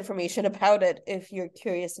so much information about it if you're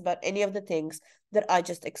curious about any of the things that I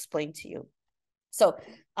just explained to you. So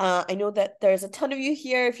I know that there's a ton of you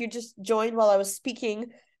here. If you just joined while I was speaking,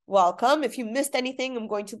 welcome. If you missed anything, I'm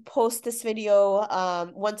going to post this video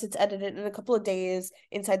once it's edited in a couple of days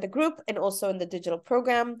inside the group and also in the digital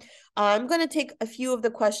program. I'm going to take a few of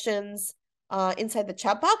the questions inside the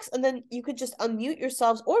chat box, and then you could just unmute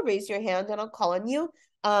yourselves or raise your hand and I'll call on you.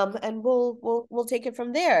 And we'll take it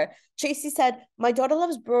from there. Tracy said, my daughter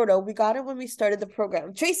loves Brodo. We got it when we started the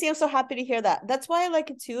program. Tracy, I'm so happy to hear that. That's why I like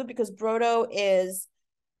it too, because Brodo is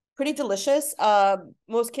pretty delicious.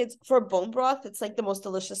 Most kids, for bone broth, it's like the most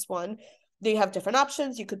delicious one. They have different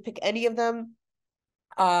options. You could pick any of them.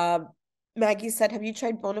 Maggie said, have you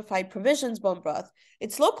tried Bonafide Provisions bone broth?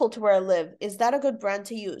 It's local to where I live. Is that a good brand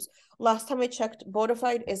to use? Last time I checked,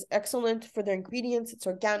 Bonafide is excellent for their ingredients. It's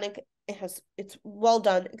organic. It's well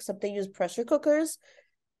done, except they use pressure cookers.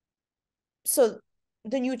 So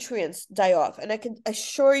the nutrients die off. And I can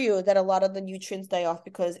assure you that a lot of the nutrients die off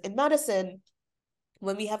because in medicine,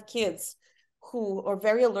 when we have kids who are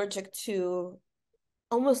very allergic to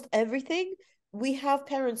almost everything, we have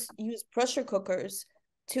parents use pressure cookers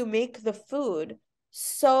to make the food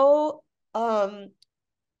so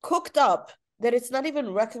cooked up that it's not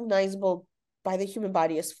even recognizable by the human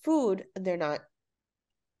body as food, and they're not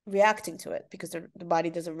reacting to it because the body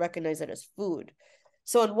doesn't recognize it as food.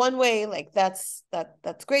 So in one way, like that's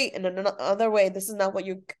great, and in another way, this is not what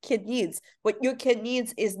your kid needs. What your kid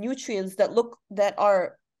needs is nutrients that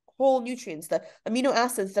are whole nutrients, the amino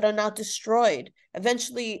acids that are not destroyed.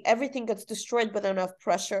 Eventually, everything gets destroyed with enough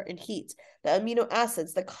pressure and heat. The amino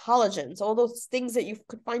acids, the collagens, all those things that you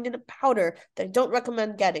could find in a powder that I don't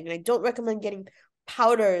recommend getting. And I don't recommend getting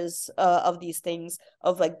powders of these things,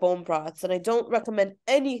 of like bone broths, and I don't recommend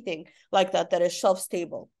anything like that is shelf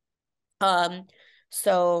stable.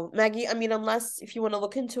 So Maggie, I mean, unless if you want to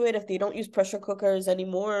look into it, if they don't use pressure cookers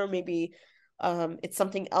anymore, maybe it's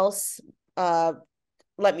something else,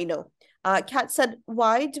 let me know. Kat said,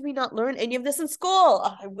 why do we not learn any of this in school?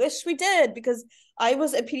 I wish we did, because I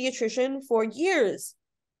was a pediatrician for years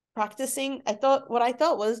practicing what I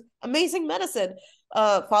thought was amazing medicine,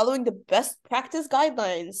 following the best practice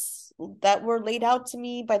guidelines that were laid out to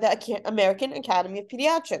me by the American Academy of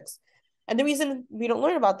Pediatrics. And the reason we don't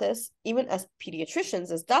learn about this, even as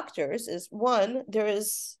pediatricians, as doctors, is one, there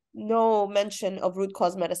is no mention of root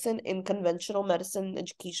cause medicine in conventional medicine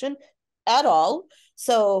education at all.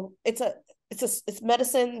 So it's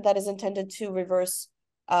medicine that is intended to reverse,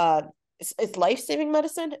 it's life-saving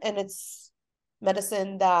medicine, and it's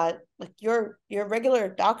medicine that like your regular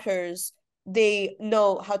doctors, they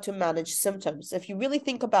know how to manage symptoms. If you really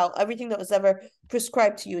think about everything that was ever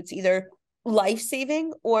prescribed to you, it's either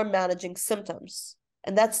life-saving or managing symptoms.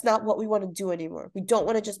 And that's not what we want to do anymore. We don't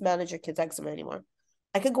want to just manage your kids' eczema anymore.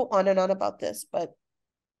 I could go on and on about this, but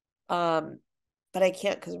I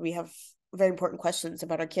can't because we have very important questions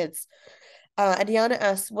about our kids. Adiana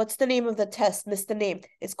asks, what's the name of the test? Missed the name.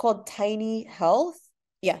 It's called Tiny Health.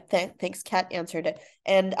 Yeah, thanks. Kat answered it.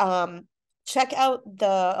 And check out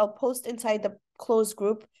I'll post inside the closed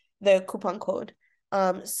group the coupon code.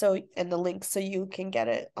 And the link so you can get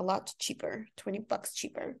it a lot cheaper, $20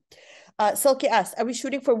 cheaper. Silky asks, are we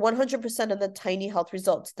shooting for 100% of the Tiny Health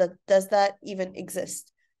results? Does that even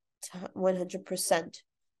exist?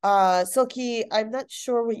 100%. Silky, I'm not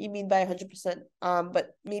sure what you mean by 100%.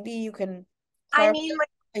 But maybe you can clarify.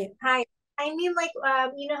 I I mean, like,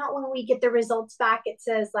 you know how when we get the results back, it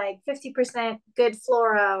says like 50% good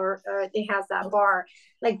flora, or it has that bar.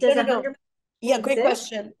 Like, No, does no, no. 100% Yeah, great exist?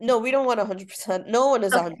 question. No, we don't want 100%. No one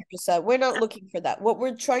is Okay. 100%. We're not looking for that. What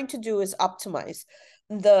we're trying to do is optimize.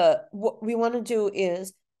 What we want to do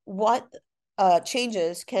is what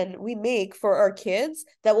changes can we make for our kids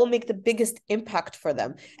that will make the biggest impact for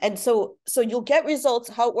them. And so you'll get results.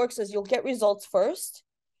 How it works is you'll get results first,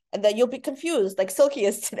 and then you'll be confused, like Silky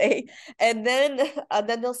is today. And then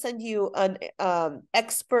they'll send you an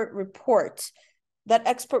expert report. That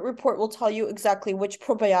expert report will tell you exactly which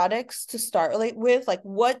probiotics to start with, like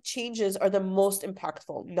what changes are the most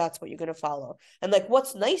impactful. And that's what you're going to follow. And like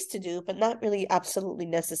what's nice to do, but not really absolutely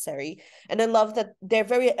necessary. And I love that they're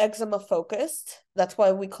very eczema focused. That's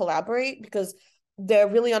why we collaborate, because they're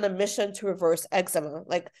really on a mission to reverse eczema.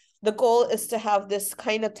 Like the goal is to have this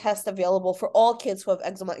kind of test available for all kids who have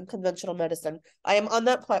eczema in conventional medicine. I am on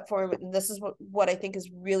that platform, and this is what I think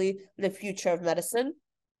is really the future of medicine,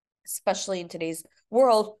 especially in today's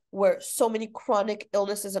world where so many chronic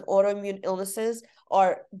illnesses and autoimmune illnesses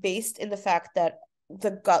are based in the fact that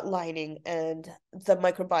the gut lining and the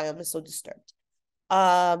microbiome is so disturbed.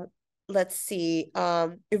 Let's see.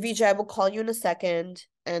 Ravija, I will call you in a second.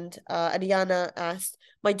 And Ariana asked,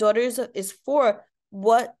 my daughter is 4.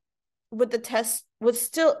 What would the test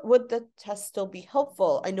still be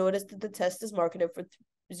helpful? I noticed that the test is marketed for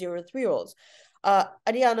 0 to 3-year-olds.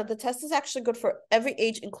 Ariana, the test is actually good for every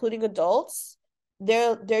age, including adults.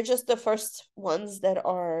 They're just the first ones that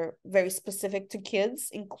are very specific to kids,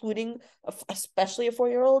 including especially a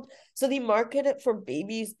 4-year-old. So they market it for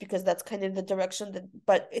babies because that's kind of the direction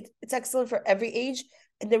but it's excellent for every age,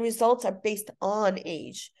 and the results are based on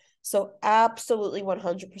age. So absolutely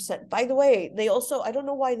 100%. By the way, they also, I don't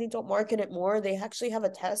know why they don't market it more. They actually have a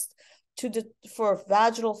test for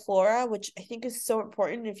vaginal flora, which I think is so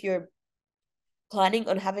important if you're planning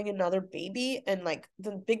on having another baby. And like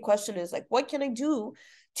the big question is like, what can I do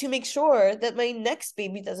to make sure that my next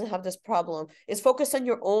baby doesn't have this problem? Is focus on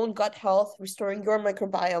your own gut health, restoring your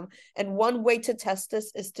microbiome. And one way to test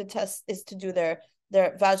this is to do their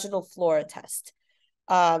vaginal flora test.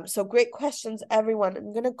 So great questions, everyone.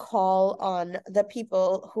 I'm gonna call on the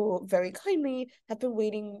people who very kindly have been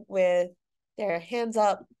waiting with their hands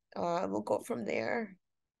up. We'll go from there.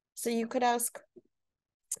 So you could ask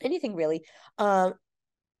anything really.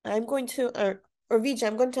 I'm going to, or Vijay,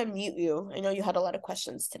 I'm going to unmute you. I know you had a lot of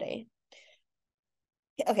questions today.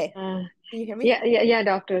 Okay, can you hear me? Yeah,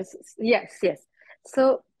 doctors. Yes, yes.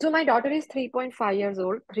 So my daughter is 3.5 years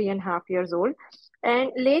old, 3.5 years old.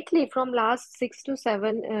 And lately, from last 6 to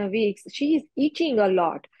 7 weeks, she is itching a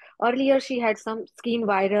lot. Earlier, she had some skin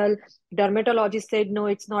viral. Dermatologist said, no,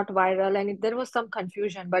 it's not viral. And there was some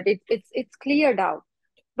confusion, but it's cleared out.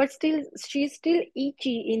 But still, she's still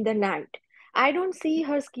itchy in the night. I don't see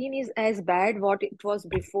her skin is as bad what it was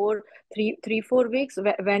before 4 weeks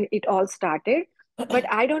when it all started. But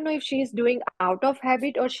I don't know if she is doing out of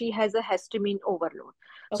habit or she has a histamine overload.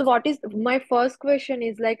 So Okay. what is my first question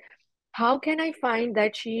is like, how can I find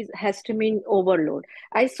that she's histamine overload?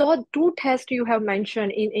 I saw 2 tests you have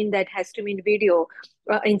mentioned in that histamine video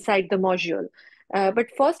inside the module.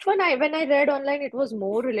 But first one, when I read online, it was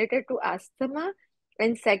more related to asthma.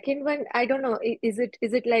 And second one, I don't know, is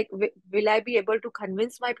it like, will I be able to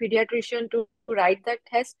convince my pediatrician to write that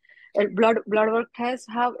test, blood work test?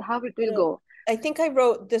 How it will go? I think I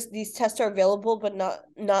wrote these tests are available, but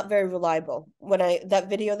not very reliable. When that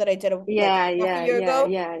video that I did like Yeah, half a yeah, year yeah, ago,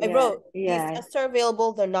 yeah, I yeah, wrote these yeah. tests are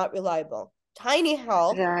available, they're not reliable.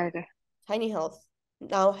 Right. Tiny Health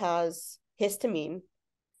now has histamine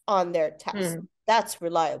on their test. Hmm. That's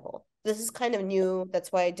reliable. This is kind of new.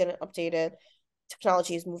 That's why I didn't update it.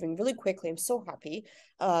 Technology is moving really quickly. I'm so happy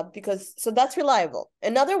because so that's reliable.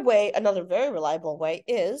 Another very reliable way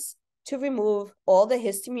is to remove all the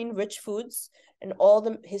histamine rich foods and all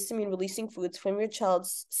the histamine releasing foods from your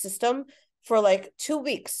child's system for like 2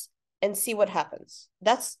 weeks and see what happens.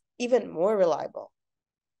 That's even more reliable.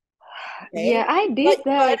 Yeah, Okay. I But did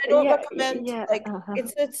I that. don't Yeah, recommend yeah. like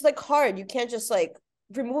it's like hard. You can't just like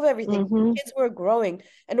remove everything. Mm-hmm. Kids who are growing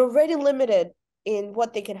and already limited in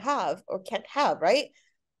what they can have or can't have, right?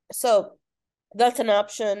 So that's an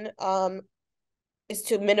option, is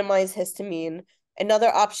to minimize histamine.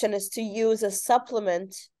 Another option is to use a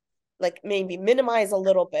supplement, like maybe minimize a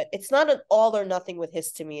little bit. It's not an all or nothing with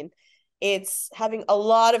histamine. It's having a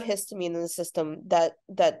lot of histamine in the system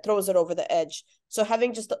that throws it over the edge. So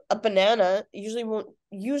having just a banana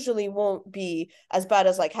usually won't be as bad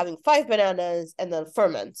as like having 5 bananas and then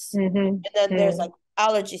ferments. Mm-hmm. And then there's Mm. like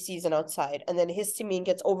allergy season outside, and then histamine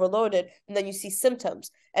gets overloaded, and then you see symptoms.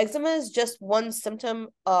 Eczema is just one symptom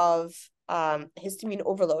of histamine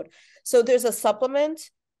overload. So there's a supplement.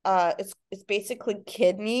 It's basically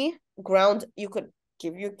kidney ground. You could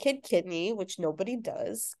give your kid kidney, which nobody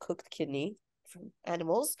does, cooked kidney from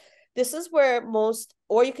animals. This is where most,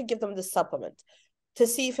 or you could give them the supplement to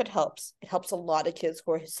see if it helps. It helps a lot of kids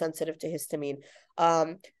who are sensitive to histamine.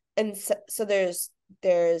 And so there's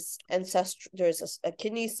a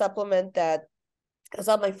kidney supplement that is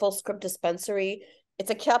on my full script dispensary. It's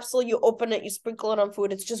a capsule. You open it, you sprinkle it on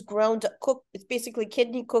food. It's just ground up, cooked. It's basically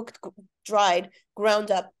kidney cooked, dried, ground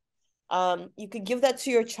up. You could give that to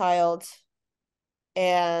your child,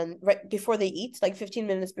 and right before they eat, like 15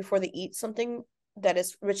 minutes before they eat something that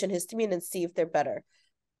is rich in histamine, and see if they're better.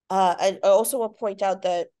 I also want to point out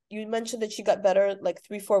that you mentioned that she got better like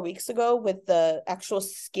 3-4 weeks ago with the actual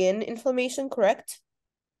skin inflammation, correct?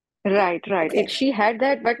 Right, right. Okay. She had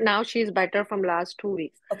that, but now she's better from last 2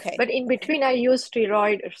 weeks. Okay. But in between, I use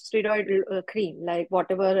steroid cream, like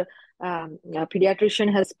whatever a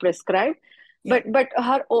pediatrician has prescribed. Yeah. But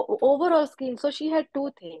her overall skin, so she had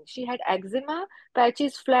two things. She had eczema,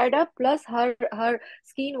 patches flared up, plus her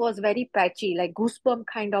skin was very patchy, like goosebump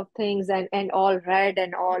kind of things, and all red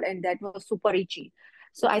and all, and that was super itchy.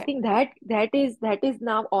 So I Okay. think that is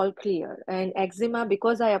now all clear. And eczema,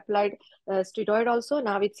 because I applied steroid also,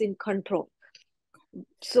 now it's in control.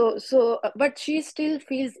 But she still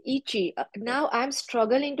feels itchy. Now I'm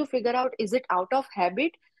struggling to figure out, is it out of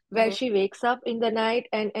habit where Mhm. she wakes up in the night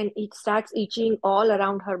and it starts itching all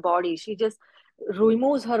around her body? She just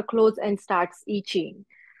removes her clothes and starts itching.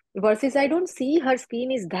 Versus I don't see her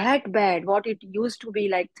skin is that bad, what it used to be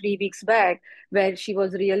like 3 weeks back, where she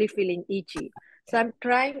was really feeling itchy. So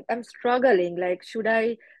Okay. I'm struggling. Like, should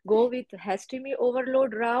I go with histamine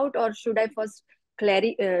overload route, or should I first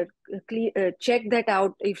check that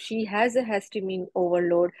out if she has a histamine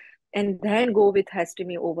overload, and then go with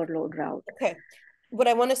histamine overload route? Okay. What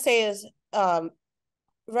I want to say is,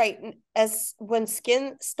 right, as when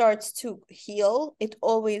skin starts to heal, it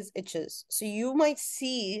always itches. So you might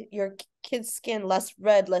see your kid's skin less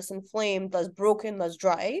red, less inflamed, less broken, less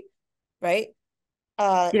dry, right?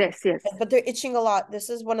 Yes, yes. But they're itching a lot. This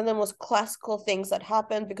is one of the most classical things that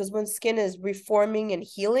happen, because when skin is reforming and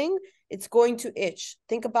healing, it's going to itch.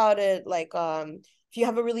 Think about it like if you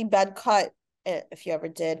have a really bad cut, if you ever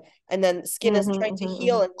did, and then skin is trying to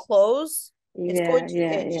heal and close, it's going Yeah, to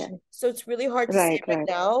yeah, itch. yeah. So it's really hard to say Right, right right.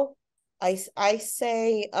 now. I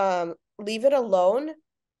say leave it alone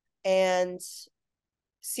and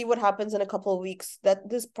see what happens in a couple of weeks. That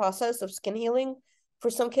this process of skin healing for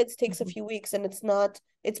some kids takes a Mm-hmm. few weeks, and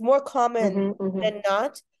it's more common Mm-hmm, mm-hmm, than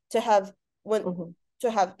not to have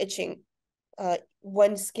mm-hmm. itching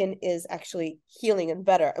when skin is actually healing and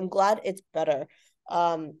better. I'm glad it's better.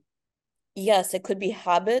 Yes, it could be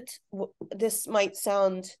habit. This might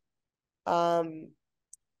sound um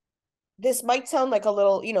like a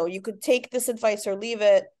little, you could take this advice or leave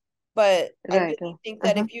it, but I Right. really think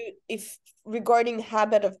that Uh-huh. if regarding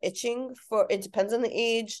habit of itching, for it depends on the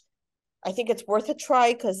age. I think it's worth a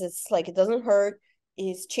try, because it's like, it doesn't hurt.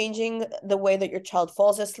 Is changing the way that your child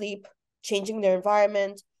falls asleep, changing their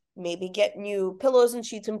environment, maybe get new pillows and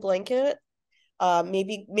sheets and blanket,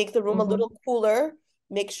 maybe make the room a Mm-hmm. little cooler,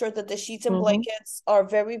 make sure that the sheets and Mm-hmm. blankets are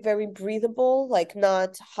very, very breathable, like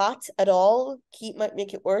not hot at all. Heat might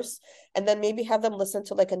make it worse. And then maybe have them listen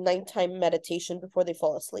to like a nighttime meditation before they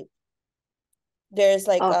fall asleep. There's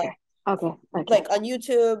Okay. Okay. Okay. like on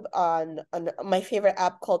YouTube, on my favorite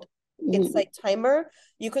app called Ye- Insight Timer,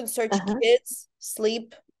 you can search Uh-huh. kids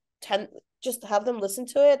sleep 10, just have them listen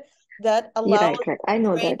to it. That You're allows right, right. I the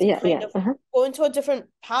know brain that. to Yeah, kind yeah. of Uh-huh. go into a different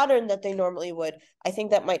pattern that they normally would. I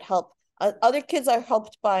think that might help. Other kids are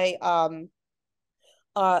helped by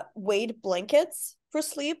weighted blankets for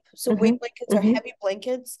sleep. So Mm-hmm. weight blankets are Mm-hmm. heavy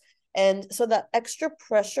blankets, and so that extra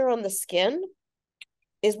pressure on the skin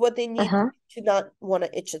is what they need Uh-huh. to not want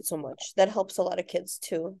to itch it so much. That helps a lot of kids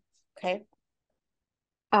too. Okay.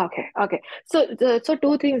 Okay, okay. So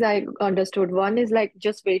two things I understood. One is like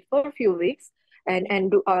just wait for a few weeks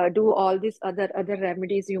and do all these other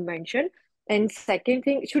remedies you mentioned. And second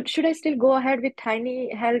thing, should I still go ahead with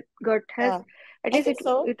tiny health gut test? Yeah, At I least think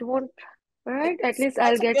so. it won't, I right? think At least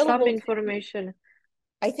I'll that's get some available to you. information.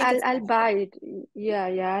 I think I'll it's I'll buy it. Yeah,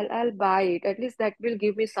 yeah, I'll buy it. At least that will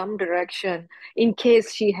give me some direction in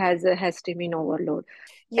case she has a histamine overload.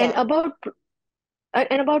 And yeah.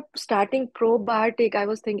 about starting probiotic, I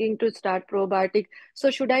was thinking to start probiotic. So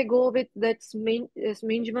should I go with that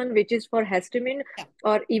Sminjman, which is for histamine, Yeah.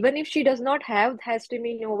 or even if she does not have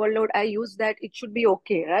histamine overload, I use that. It should be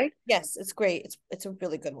okay, right? Yes, it's great. It's a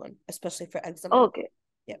really good one, especially for eczema. Okay,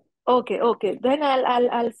 Yeah. okay, okay. Then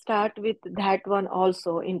I'll start with that one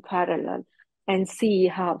also in parallel, and see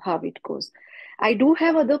how it goes. I do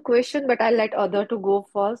have other question, but I'll let other to go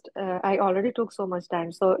first. I already took so much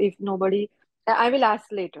time, so if nobody, I will ask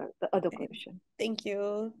later the other Okay. question. Thank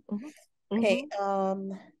you. Mhm. Okay,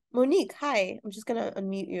 Mhm. Monique, hi. I'm just gonna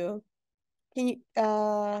unmute you. Can you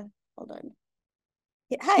hold on.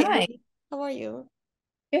 Yeah, hi, Hi, Monique. How are you?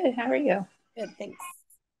 good. How are you? Good, thanks.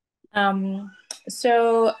 Um,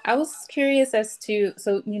 so I was curious as to,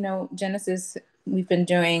 Genesis, we've been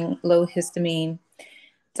doing low histamine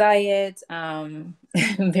diet,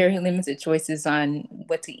 very limited choices on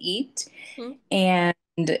what to eat. Hmm? And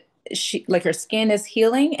she, like, her skin is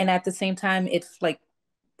healing, and at the same time, it like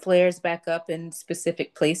flares back up in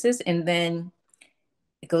specific places, and then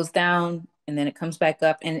it goes down and then it comes back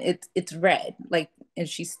up and it's red, like, and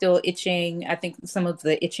she's still itching. I think some of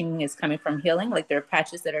the itching is coming from healing, like there are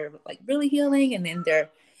patches that are like really healing, and then there,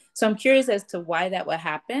 so I'm curious as to why that would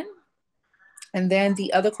happen. And then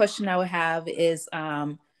the other question I would have is,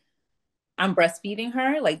 I'm breastfeeding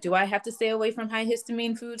her, like, do I have to stay away from high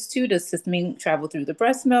histamine foods too? Does histamine travel through the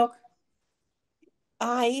breast milk?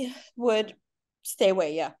 I would stay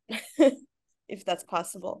away, yeah, if that's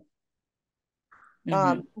possible.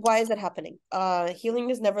 Mm-hmm. Why is it happening? Healing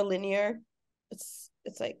is never linear. It's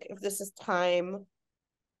like if this is time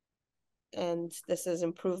and this is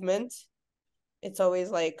improvement, it's always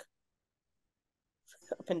like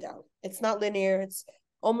up and down. It's not linear. It's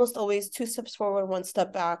almost always 2 steps forward, 1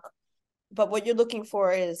 step back. But what you're looking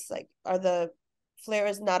for is like, are the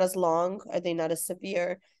flares not as long? Are they not as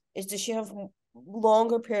severe? Does she have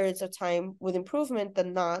longer periods of time with improvement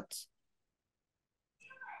than not?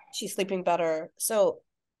 She's sleeping better. So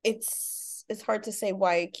it's hard to say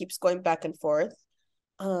why it keeps going back and forth.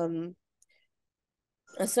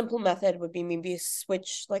 A simple method would be maybe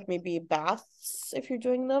switch, like maybe baths if you're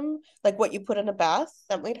doing them, like what you put in a bath,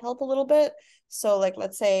 that might help a little bit. So like,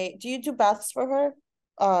 let's say, do you do baths for her?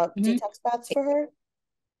 Mm-hmm. Detox baths for her?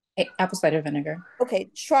 Apple cider vinegar.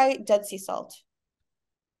 Okay, try Dead Sea salt.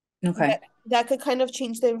 Okay. That could kind of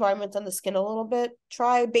change the environment on the skin a little bit.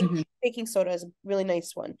 Try Mm-hmm. baking soda is a really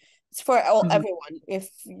nice one. It's for Mm-hmm. everyone. If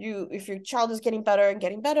your child is getting better and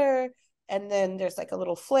getting better, and then there's like a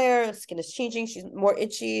little flare, skin is changing, she's more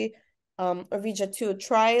itchy. Avija too.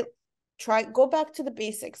 Try go back to the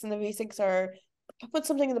basics, and the basics are put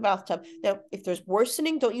something in the bathtub. Now, if there's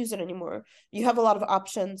worsening, don't use it anymore. You have a lot of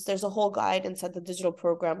options. There's a whole guide inside the digital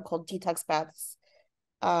program called Detox Baths,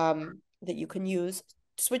 that you can use.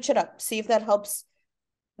 Switch it up. See if that helps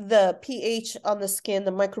the pH on the skin,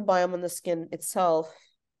 the microbiome on the skin itself,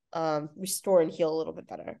 restore and heal a little bit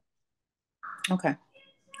better. Okay.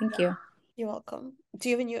 Thank you. You're welcome. Do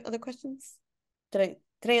you have any other questions? Did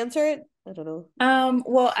I answer it? I don't know.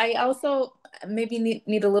 Well, I also maybe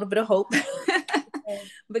need a little bit of hope. Okay.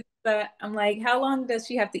 Because I'm like, how long does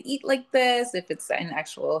she have to eat like this if it's an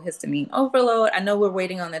actual histamine overload? I know we're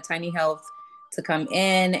waiting on the Tiny Health to come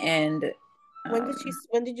in, and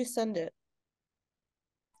When did you send it?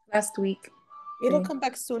 last week. It'll come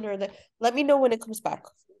back sooner. Let me know when it comes back.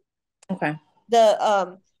 Okay.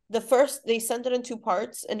 The first, they sent it in 2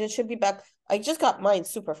 parts and it should be back. I just got mine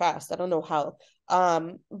super fast. I don't know how.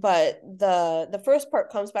 But the first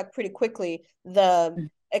part comes back pretty quickly. The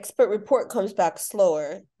expert report comes back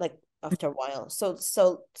slower, like after a while. So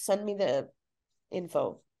send me the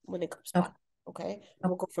info when it comes Okay. back. Okay. And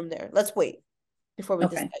we'll go from there. Let's wait before we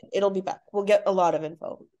Okay. decide. It'll be back. We'll get a lot of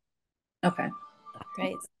info. Okay.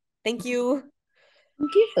 Right. Thank you.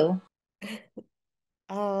 Thank you.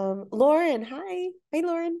 Lauren, hi. Hey,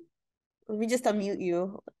 Lauren. Let me just unmute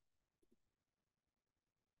you.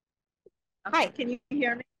 Okay, Hi. can you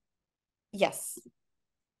hear me? Yes.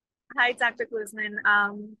 Hi, Dr. Gluzman.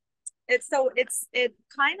 It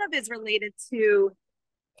kind of is related to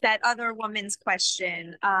that other woman's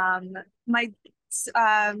question. My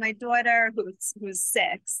daughter who's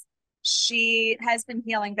 6, she has been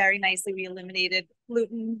healing very nicely. We eliminated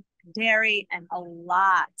gluten, dairy, and a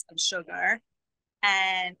lot of sugar,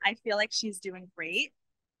 and I feel like she's doing great.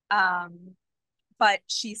 But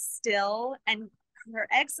she's still, and her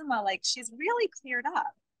eczema, like, she's really cleared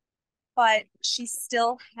up, but she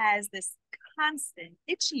still has this constant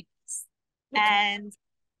itchiness. Okay. And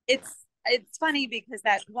it's funny because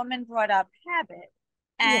that woman brought up habit,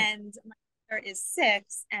 Yeah. and my daughter is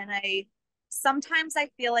 6, and I sometimes I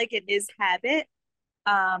feel like it is habit.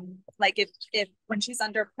 Like if when she's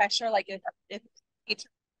under pressure, like if teacher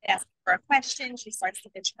asks for a question, she starts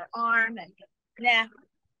to itch her arm and neck.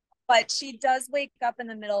 But she does wake up in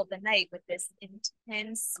the middle of the night with this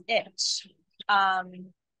intense itch.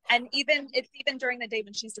 And it's even during the day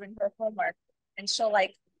when she's doing her homework, and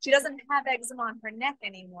she doesn't have eczema on her neck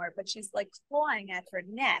anymore, but she's like clawing at her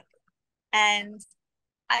neck. And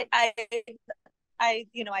I I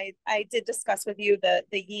did discuss with you the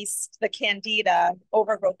yeast, the candida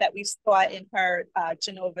overgrowth that we saw in her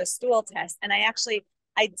Genova stool test. And I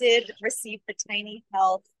did receive the Tiny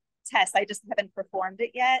Health test. I just haven't performed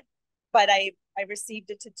it yet, but I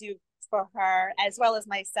received it to do for her as well as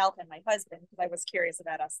myself and my husband, because I was curious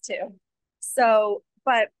about us too. So,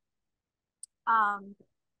 but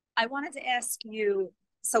I wanted to ask you,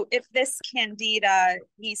 so if this candida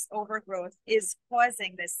yeast overgrowth is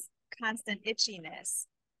causing this constant itchiness,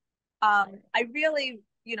 I really,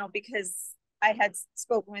 because I had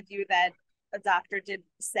spoken with you that a doctor did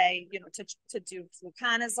say, to do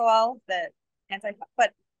fluconazole, the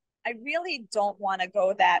but I really don't want to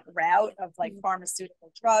go that route of like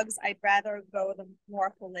pharmaceutical drugs. I'd rather go the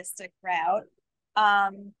more holistic route.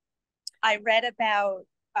 I read about,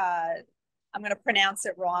 I'm going to pronounce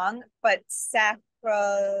it wrong, but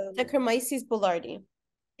Saccharomyces boulardii.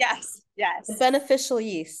 Yes, yes. The beneficial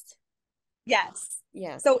yeast. Yes.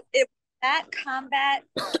 Yeah. So if that combat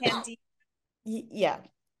candida. Yeah.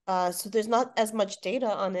 So there's not as much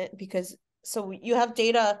data on it because you have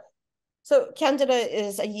data. So candida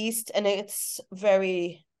is a yeast and it's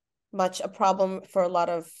very much a problem for a lot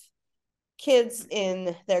of kids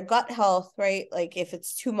in their gut health, right? Like if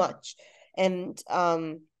it's too much. And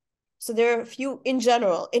so there are a few in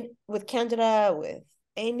general with candida, with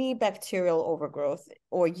any bacterial overgrowth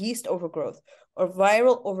or yeast overgrowth or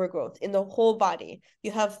viral overgrowth in the whole body.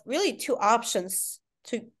 You have really three options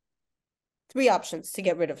to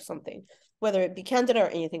get rid of something, whether it be candida or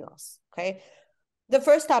anything else, okay? The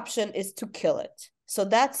first option is to kill it. So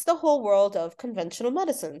that's the whole world of conventional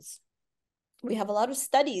medicines. We have a lot of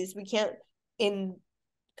studies. We can't, in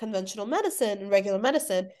conventional medicine and regular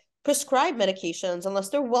medicine, prescribe medications unless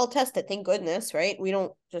they're well tested. Thank goodness, right? We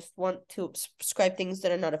don't just want to prescribe things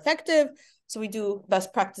that are not effective. So we do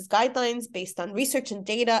best practice guidelines based on research and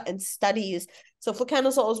data and studies. So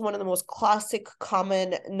fluconazole is one of the most classic,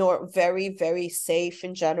 common, nor very, very safe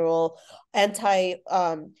in general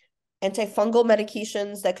antifungal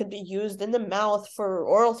medications that could be used in the mouth for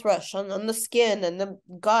oral thrush, on the skin and the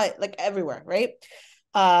gut, like everywhere, right?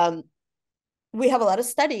 We have a lot of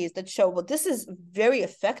studies that show, well, this is very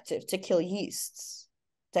effective to kill yeasts.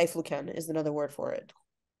 Diflucan is another word for it.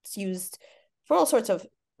 It's used for all sorts of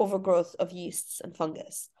overgrowth of yeasts and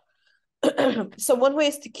fungus. So one way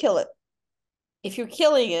is to kill it. If you're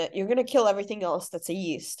killing it, you're going to kill everything else that's a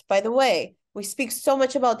yeast. By the way, we speak so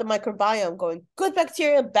much about the microbiome going good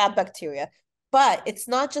bacteria, bad bacteria, but it's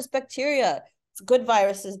not just bacteria. It's good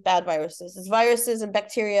viruses, bad viruses. It's viruses and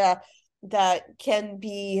bacteria that can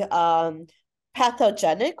be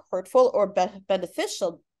pathogenic, hurtful, or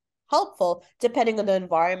beneficial, helpful, depending on the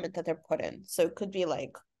environment that they're put in. So it could be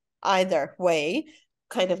like either way,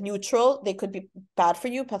 kind of neutral. They could be bad for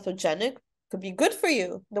you, pathogenic, could be good for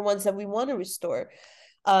you, the ones that we want to restore.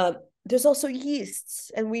 There's also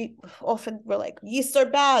yeasts, and we're like, yeasts are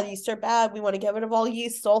bad, we want to get rid of all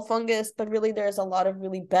yeasts, all fungus, but really there's a lot of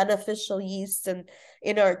really beneficial yeasts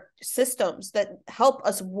in our systems that help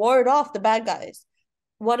us ward off the bad guys.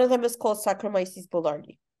 One of them is called Saccharomyces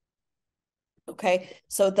boulardii. Okay,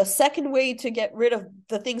 so the second way to get rid of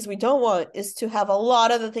the things we don't want is to have a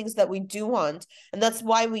lot of the things that we do want, and that's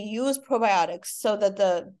why we use probiotics, so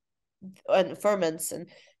that and ferments, and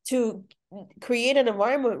to create an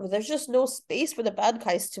environment where there's just no space for the bad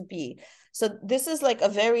guys to be. So this is like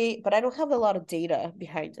but I don't have a lot of data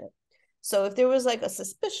behind it. So if there was like a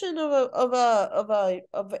suspicion of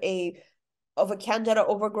a candida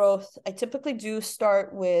overgrowth, I typically do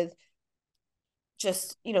start with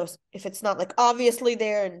just, if it's not like obviously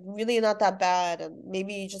there and really not that bad, and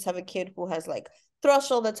maybe you just have a kid who has like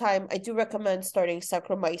thrush all the time, I do recommend starting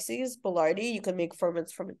Saccharomyces boulardii. You can make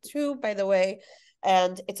ferments from it too, by the way,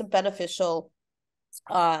 and it's a beneficial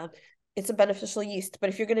yeast. But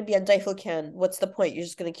if you're going to be on diflucan, what's the point? You're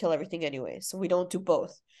just going to kill everything anyway. So we don't do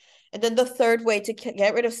both. And then the third way to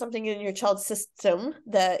get rid of something in your child's system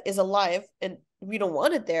that is alive and we don't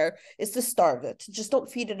want it there is to starve it. Just don't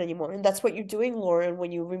feed it anymore. And that's what you're doing, Lauren,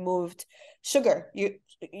 when you removed sugar.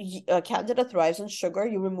 Candida thrives on sugar.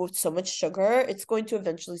 You removed so much sugar, it's going to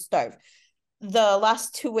eventually starve. The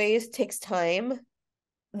last two ways takes time.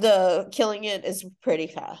 The killing it is pretty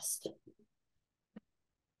fast.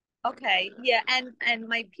 Okay, yeah, and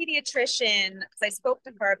my pediatrician, because I spoke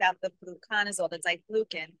to her about the fluconazole, the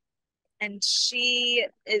diflucan, and she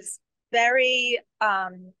is very I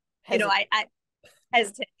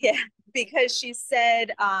hesitant, yeah, because she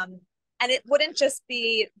said and it wouldn't just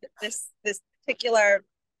be this particular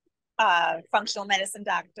functional medicine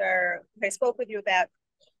doctor I spoke with you about.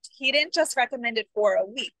 He didn't just recommend it for a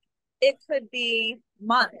week. It could be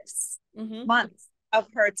months, Mm-hmm. months of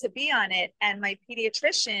her to be on it. And my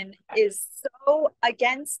pediatrician is so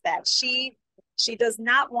against that. She does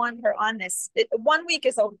not want her on this. 1 week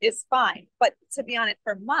is fine, but to be on it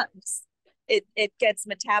for months, it gets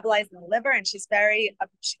metabolized in the liver, and she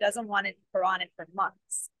doesn't want her on it for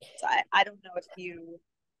months. So I don't know if you.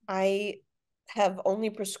 I have only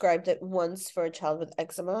prescribed it once for a child with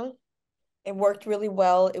eczema. It worked really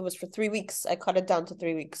well. It was for 3 weeks. I cut it down to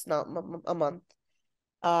 3 weeks, not a month.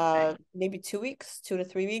 Maybe 2 weeks, 2 to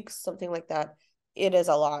 3 weeks, something like that. It is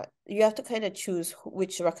a lot. You have to kind of choose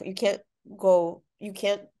which you have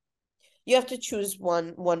to choose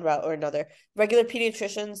one route or another. Regular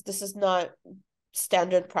pediatricians, this is not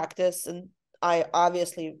standard practice, and I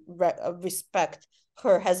obviously respect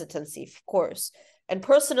her hesitancy, of course. And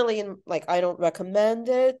personally, like, I don't recommend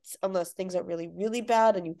it unless things are really, really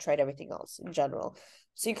bad and you've tried everything else in general.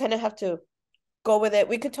 So you kind of have to go with it.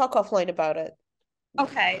 We could talk offline about it.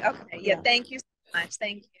 Okay. Yeah. Thank you so much.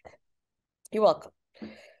 Thank you. You're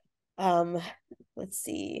welcome. Let's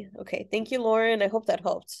see. Okay, thank you, Lauren. I hope that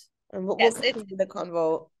helped. And we'll continue the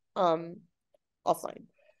convo offline.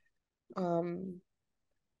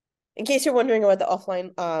 In case you're wondering about the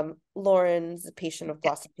offline, Lauren's a patient of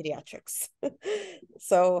Blossom Pediatrics.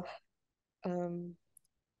 So,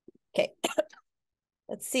 okay.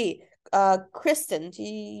 Let's see. Kristen, do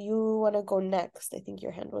you want to go next? I think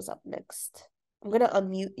your hand was up next. I'm gonna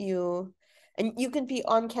unmute you, and you can be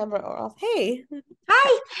on camera or off. Hey.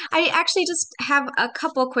 Hi. I actually just have a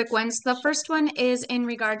couple quick ones. The first one is in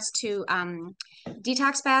regards to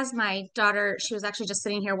detox baths. My daughter, she was actually just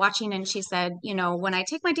sitting here watching, and she said, when I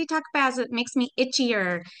take my detox baths, it makes me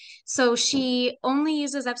itchier. So she only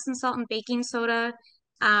uses Epsom salt and baking soda.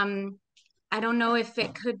 I don't know if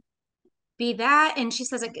it could be that. And she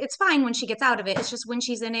says it's fine when she gets out of it. It's just when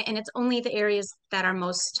she's in it, and it's only the areas that are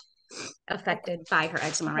most affected by her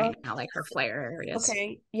eczema right now, like her flare areas.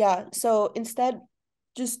 Okay, yeah. So instead,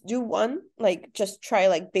 just do one, like just try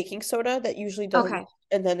like baking soda that usually doesn't,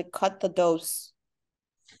 and then cut the dose.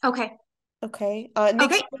 Okay. And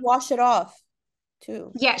make sure to wash it off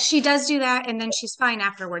too. Yeah, she does do that, and then she's fine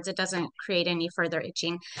afterwards. It doesn't create any further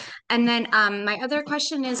itching. And then my other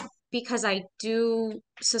question is, because I do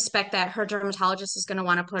suspect that her dermatologist is going to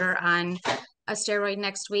want to put her on a steroid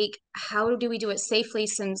next week. How do we do it safely,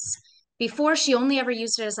 since before she only ever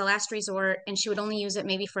used it as a last resort, and she would only use it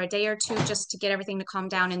maybe for a day or two just to get everything to calm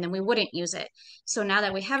down, and then we wouldn't use it. So now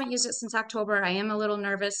that we haven't used it since October, I am a little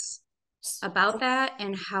nervous about that,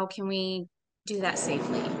 and how can we do that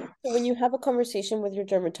safely? So when you have a conversation with your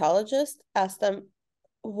dermatologist, ask them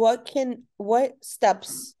what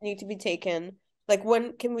steps need to be taken. Like,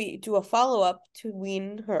 when can we do a follow-up to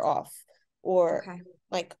wean her off? Or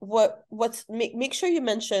like make sure you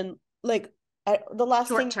mention, like, the last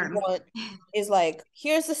thing you want is like,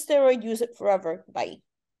 here's the steroid, use it forever, bye.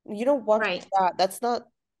 You don't want that. That's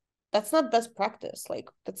not best practice. Like,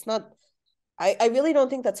 that's not, I really don't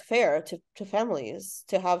think that's fair to families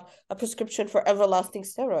to have a prescription for everlasting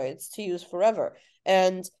steroids to use forever.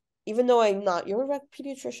 And even though I'm not your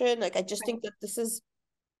pediatrician, like, I just think that this is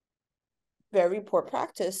very poor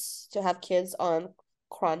practice to have kids on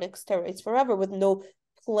chronic steroids forever with no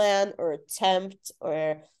plan or attempt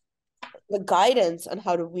or the guidance on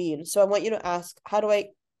how to wean. So I want you to ask,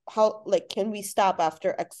 can we stop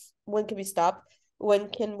after X? When can we stop? When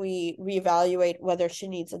can we reevaluate whether she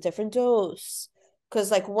needs a different dose?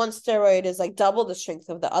 Because like one steroid is like double the strength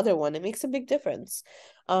of the other one. It makes a big difference.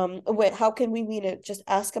 How can we wean it? Just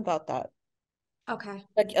ask about that. Okay.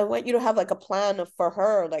 Like, I want you to have like a plan for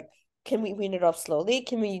her. Like, can we wean it off slowly?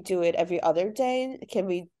 Can we do it every other day? Can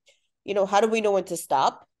we, how do we know when to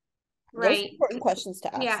stop? Right. Those are important questions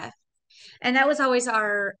to ask. Yeah. And that was always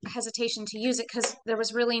our hesitation to use it, because there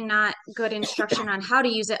was really not good instruction on how to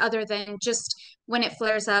use it, other than just when it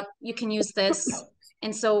flares up, you can use this.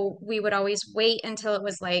 And so we would always wait until it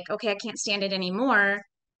was like, okay, I can't stand it anymore.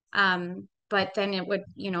 But then it would,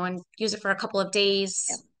 and use it for a couple of days.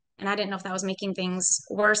 Yeah. And I didn't know if that was making things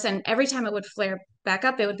worse. And every time it would flare back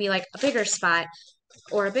up, it would be like a bigger spot,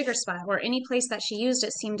 or any place that she used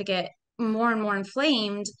it seemed to get more and more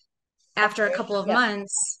inflamed after a couple of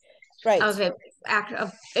months of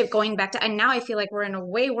it going back to, and now I feel like we're in a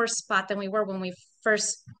way worse spot than we were when we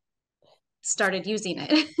first started using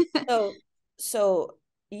it. so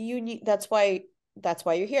you need, that's why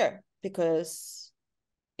you're here, because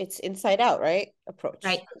it's inside out, right? Approach.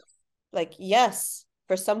 Right. Like, yes,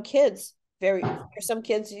 for some kids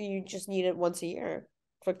you just need it once a year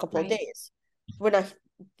for a couple of days.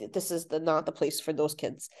 This is not the place for those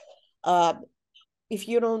kids. If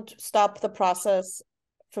you don't stop the process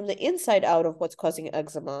from the inside out of what's causing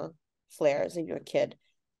eczema flares in your kid,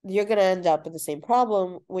 you're going to end up with the same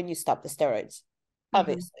problem when you stop the steroids,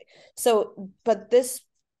 obviously. So, but this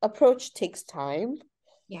approach takes time.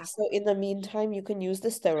 Yeah. So in the meantime, you can use the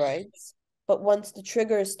steroids, but once the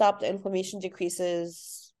trigger is stopped, the inflammation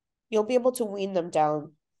decreases, you'll be able to wean them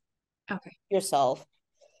down yourself.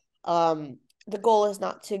 The goal is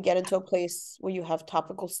not to get into a place where you have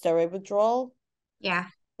topical steroid withdrawal. Yeah.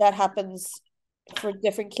 That happens for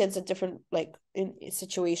different kids at different, like, in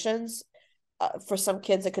situations. For some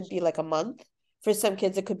kids, it could be like a month. For some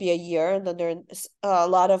kids, it could be a year. And then there a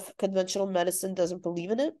lot of conventional medicine doesn't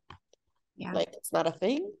believe in it. Yeah. Like, it's not a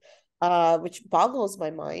thing, which boggles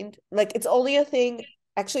my mind. Like, it's only a thing,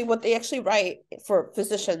 actually, what they actually write for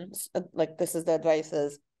physicians, like, this is the advice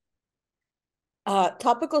is,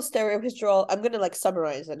 topical steroid withdrawal, I'm going to like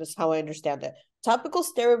summarize it, is how I understand it. Topical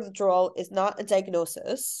steroid withdrawal is not a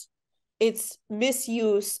diagnosis. It's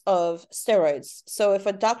misuse of steroids. So if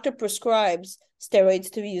a doctor prescribes steroids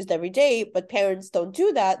to be used every day, but parents don't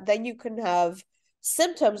do that, then you can have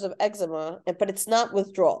symptoms of eczema, but it's not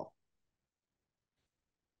withdrawal.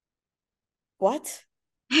 What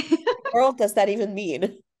world does that even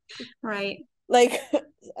mean? Right. Like,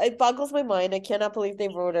 it boggles my mind. I cannot believe they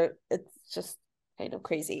wrote it. It's just kind of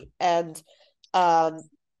crazy. And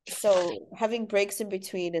so having breaks in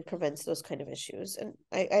between, it prevents those kind of issues. And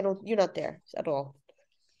I don't, you're not there at all.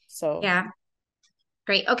 So yeah.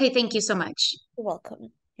 Great. Okay, thank you so much. you're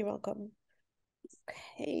welcome. You're welcome.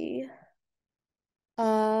 Okay.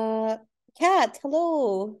 Kat,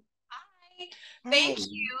 hello. Hi. Thank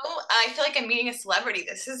you. I feel like I'm meeting a celebrity.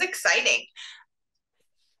 This is exciting.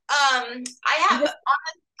 I have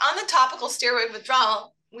on the topical steroid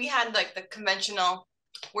withdrawal, we had like the conventional,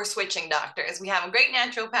 we're switching doctors. We have a great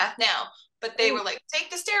naturopath now, but they were like, take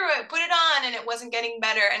the steroid, put it on, and it wasn't getting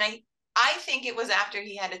better. And I think it was after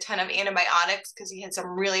he had a ton of antibiotics because he had some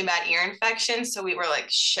really bad ear infections. So we were like,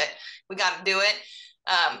 shit, we got to do it.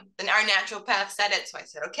 Then our naturopath said it, so I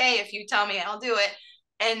said, okay, if you tell me, I'll do it.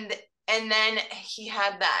 And then he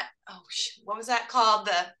had that, what was that called?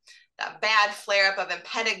 That bad flare up of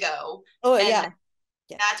impetigo. Oh, and yeah.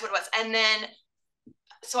 That's what it was. And then,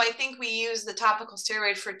 so I think we used the topical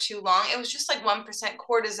steroid for too long. It was just like 1%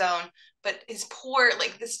 cortisone, but his poor,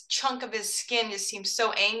 like this chunk of his skin just seems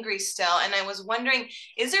so angry still. And I was wondering,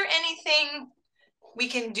 is there anything we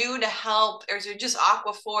can do to help, or is it just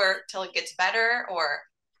Aquaphor till it gets better, or?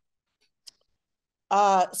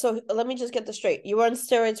 So let me just get this straight. You were on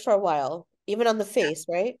steroids for a while, even on the face,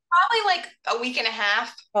 right? Probably like a week and a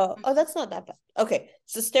half. Oh, that's not that bad. Okay,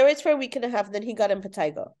 so steroids for a week and a half, then he got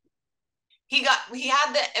impetigo. He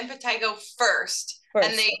had the impetigo first,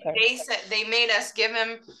 and they said they made us give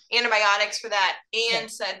him antibiotics for that, and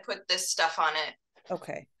said put this stuff on it.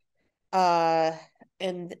 Okay.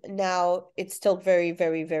 And now it's still very,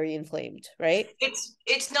 very, very inflamed, right?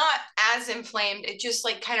 It's not as inflamed. It just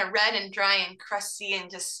like kind of red and dry and crusty,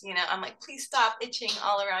 and just, I'm like, please stop itching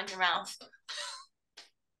all around your mouth.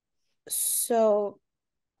 So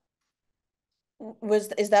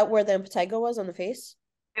is that where the impetigo was, on the face?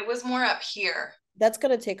 It was more up here. That's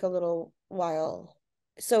gonna take a little while.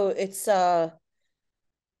 So it's impetigo,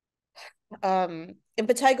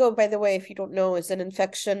 by the way, if you don't know, is an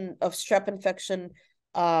infection of strep infection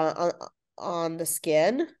on the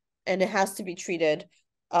skin, and it has to be treated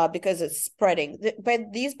because it's spreading.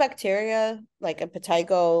 But these bacteria, like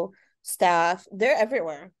impetigo, staph, they're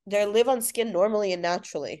everywhere. They live on skin normally and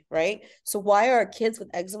naturally, right? So why are kids with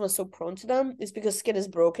eczema so prone to them? Is because skin is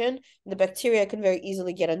broken and the bacteria can very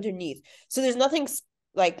easily get underneath. So there's nothing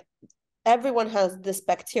like, everyone has this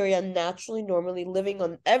bacteria naturally, normally living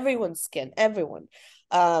on everyone's skin, everyone,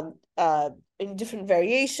 in different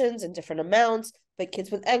variations and different amounts. But kids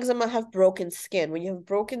with eczema have broken skin. When you have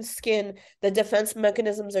broken skin, the defense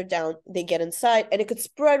mechanisms are down, they get inside, and it could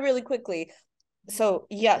spread really quickly. So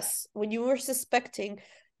yes, when you were suspecting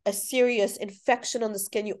a serious infection on the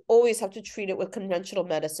skin, you always have to treat it with conventional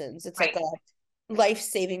medicines. It's like a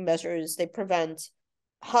life-saving measures. They prevent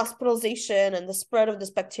hospitalization and the spread of this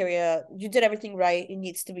bacteria. You did everything right. It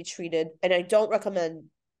needs to be treated. And I don't recommend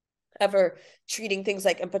ever treating things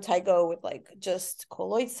like impetigo with like just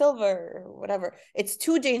colloid silver or whatever. It's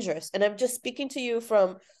too dangerous. And I'm just speaking to you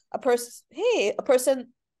from a person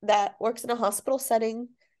that works in a hospital setting,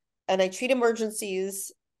 and I treat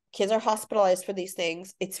emergencies. Kids are hospitalized for these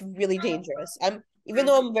things. It's really dangerous. Even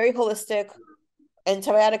though I'm very holistic,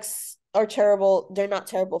 antibiotics are terrible, they're not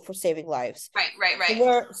terrible for saving lives. Right.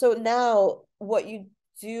 So now what you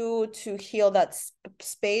do to heal that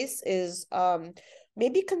space is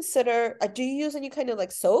maybe consider, do you use any kind of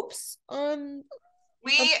like soaps on?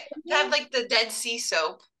 We have like the Dead Sea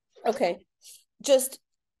soap. Okay, just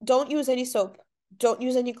don't use any soap. Don't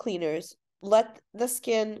use any cleaners. Let the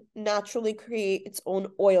skin naturally create its own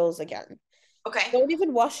oils again. Okay. Don't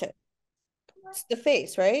even wash it. It's the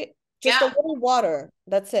face, right? Just a little water.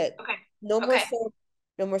 That's it. Okay. No more soap.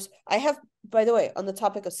 No more. I have, by the way, on the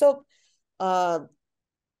topic of soap, I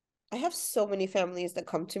have so many families that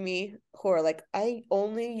come to me who are like, I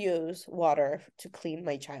only use water to clean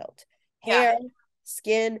my child. Hair,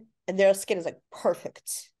 skin, and their skin is like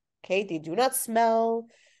perfect. Okay. They do not smell.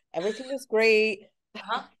 Everything is great.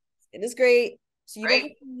 Skin is great. So you don't have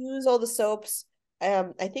to use all the soaps.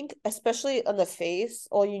 I think especially on the face,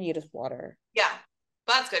 all you need is water. Yeah.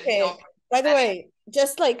 That's good. Okay. By the way,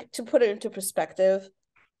 just like to put it into perspective,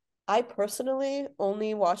 I personally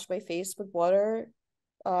only wash my face with water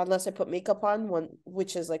unless I put makeup on,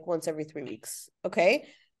 which is like once every 3 weeks. Okay.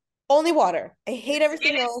 Only water. I hate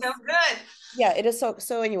everything else. So good. Yeah, it is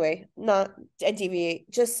so anyway, not I deviate.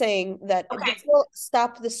 Just saying that this will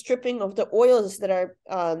stop the stripping of the oils that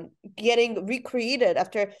are getting recreated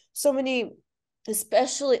after so many,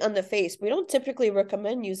 especially on the face. We don't typically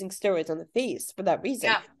recommend using steroids on the face for that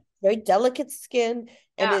reason. Very delicate skin,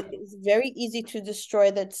 and it is very easy to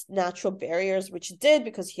destroy that's natural barriers, which it did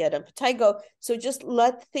because he had impetigo. So just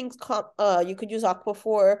let things come. You could use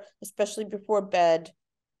Aquaphor, especially before bed.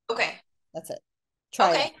 Okay. That's it.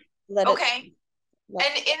 Try it. Let it.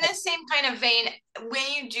 And in the same kind of vein, when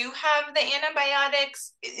you do have the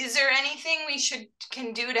antibiotics, is there anything we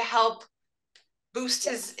can do to help boost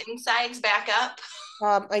his insides back up?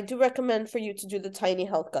 I do recommend for you to do the tiny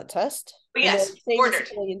health gut test. But yes, ordered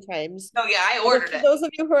a million times. Oh yeah, I ordered it. For those of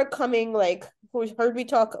you who are coming, like who heard me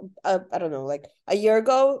talk, I don't know, like a year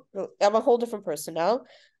ago, I'm a whole different person now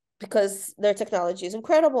because their technology is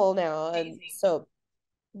incredible now, and so.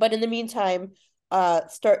 But in the meantime,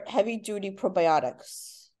 start heavy duty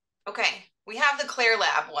probiotics. Okay, we have the Clear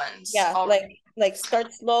Lab ones. Yeah, already. like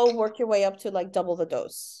start slow, work your way up to like double the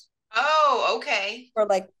dose. Oh, okay. For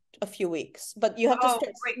like a few weeks, but you have to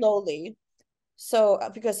start slowly. So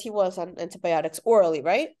because he was on antibiotics orally,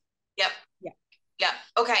 right? Yep. Yeah.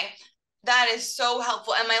 Okay. That is so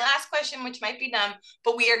helpful. And my last question, which might be dumb,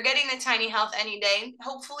 but we are getting the Tiny Health any day.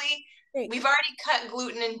 Hopefully, we've already cut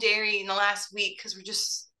gluten and dairy in the last week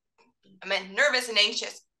because I'm nervous and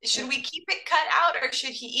anxious. Should we keep it cut out, or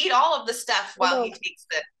should he eat all of the stuff while he takes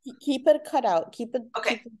the? Keep it cut out. Keep the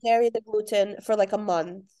dairy, the gluten for like a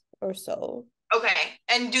month or so. Okay,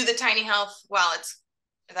 and do the Tiny Health while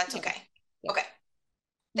that's okay. Okay.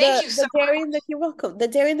 Thank you so dairy much. You're welcome. The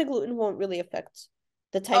dairy and the gluten won't really affect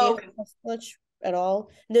the Tiny Health much at all.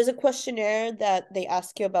 There's a questionnaire that they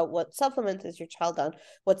ask you about what supplement is your child on,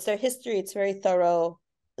 what's their history. It's very thorough,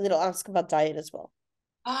 and it'll ask about diet as well.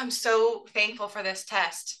 Oh, I'm so thankful for this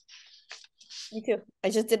test. Me too. I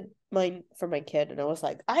just did mine for my kid, and I was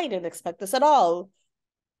like, I didn't expect this at all.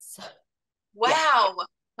 So, wow.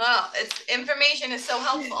 Oh, information is so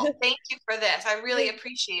helpful. Thank you for this. I really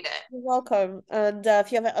appreciate it. You're welcome. And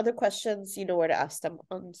if you have other questions, you know where to ask them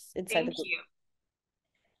inside the group. Thank you.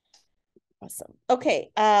 Awesome. Okay.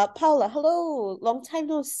 Paula, hello. Long time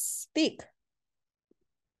no speak.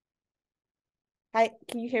 Hi,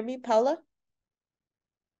 can you hear me, Paula?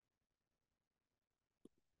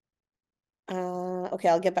 Okay,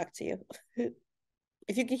 I'll get back to you.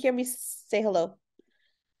 If you can hear me, say hello.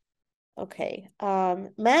 Okay.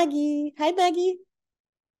 Maggie. Hi, Maggie.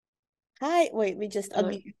 Hi. Wait, we just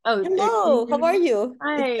unmute. Hello. How are you?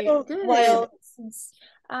 Hi. Good. While since...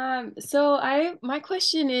 So my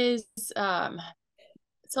question is,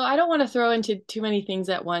 so I don't want to throw into too many things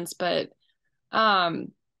at once, but have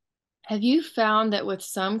you found that with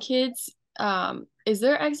some kids, is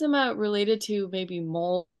their eczema related to maybe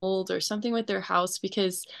mold or something with their house?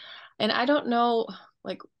 And I don't know,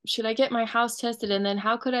 like, should I get my house tested? And then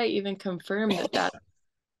how could I even confirm that that's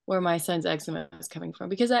where my son's eczema is coming from?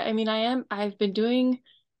 Because I've been doing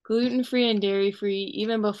gluten-free and dairy-free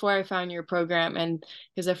even before I found your program, and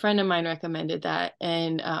because a friend of mine recommended that,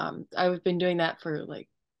 and I've been doing that for like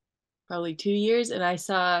probably 2 years, and I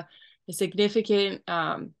saw a significant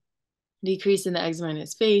decrease in the eczema in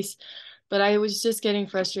his face. But I was just getting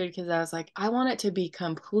frustrated because I was like, I want it to be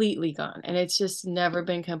completely gone. And it's just never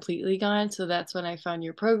been completely gone. So that's when I found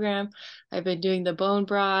your program. I've been doing the bone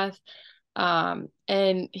broth.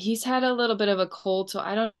 And he's had a little bit of a cold. So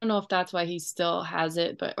I don't know if that's why he still has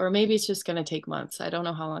it, or maybe it's just going to take months. I don't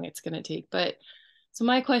know how long it's going to take. But so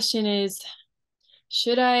my question is,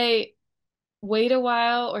 should I wait a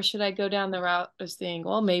while, or should I go down the route of saying,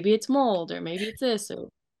 well, maybe it's mold, or maybe it's this, or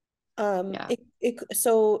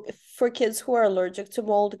so for kids who are allergic to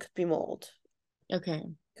mold, it could be mold. Okay.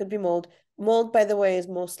 Could be mold. mold, by the way, is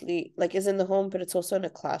mostly like is in the home, but it's also in a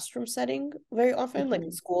classroom setting very often, like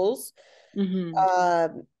in schools.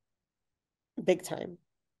 Um, big time.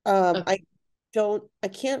 I Okay. I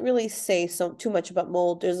can't really say too much about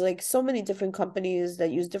mold. There's like so many different companies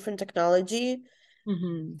that use different technology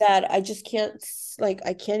that I just can't like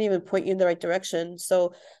I can't even point you in the right direction.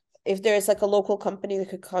 So if there's like a local company that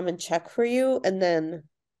could come and check for you and then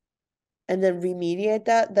remediate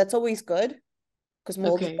that, that's always good because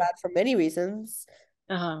mold is Okay. bad for many reasons.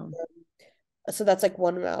 So that's like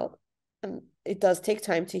one route. And it does take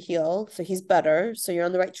time to heal. So he's better. So you're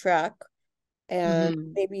on the right track. And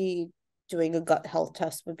maybe doing a gut health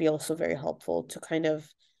test would be also very helpful to kind of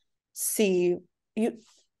see you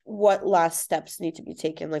what last steps need to be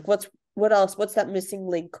taken. Like what's that missing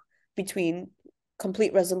link between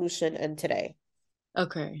complete resolution and today?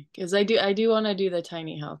 Okay. Because I do want to do the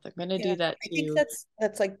tiny health. I'm gonna Yeah, do that I think too.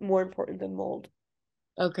 that's like more important than mold.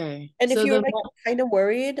 Okay. And if So you're the like kind of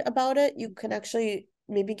worried about it, you can actually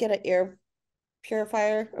maybe get an air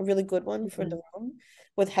purifier, a really good one for the room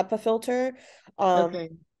with HEPA filter. okay.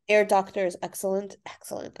 Air Doctor is excellent.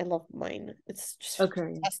 Excellent. I love mine. It's just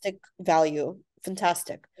Okay. fantastic value.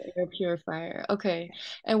 Fantastic. Air purifier. Okay.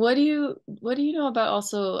 And what do you know about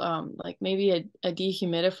also like maybe a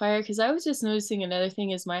dehumidifier? Because I was just noticing another thing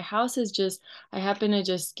is my house is just I happen to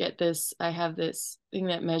just get this, I have this thing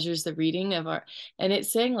that measures the reading of our and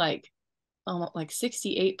it's saying like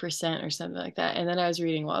 68% or something like that. And then I was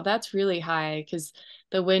reading, well, that's really high because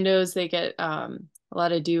the windows they get a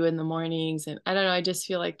lot of dew in the mornings and I don't know, I just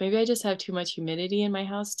feel like maybe I just have too much humidity in my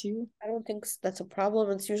house too. I don't think that's a problem.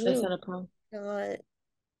 That's not a problem. Not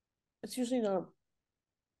it's usually not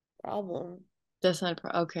a problem. That's not a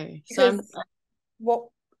problem. Okay. So I'm Because what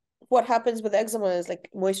what happens with eczema is like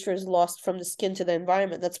moisture is lost from the skin to the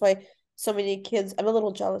environment. That's why so many kids, I'm a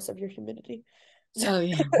little jealous of your humidity. oh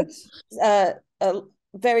yeah. uh,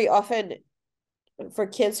 very often for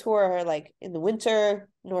kids who are like in the winter,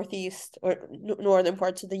 northeast or northern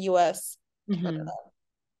parts of the US, Canada,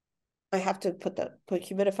 I have to put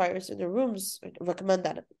humidifiers in their rooms. I recommend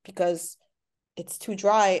that because it's too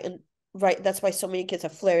dry and right. That's why so many kids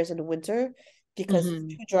have flares in the winter because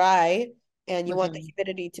it's too dry and you want the Okay.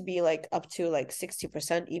 humidity to be like up to like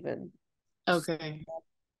 60% even. Okay.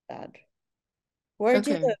 Bad. Where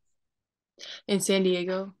do you Okay. live? In San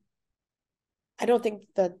Diego, I don't think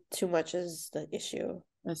that too much is the issue.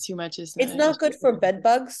 that's too much, isn't It's it? not good for bed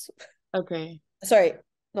bugs. Okay. Sorry,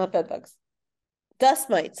 not bed bugs. Dust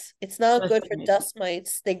mites. It's not That's good for dust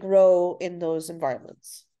mites. They grow in those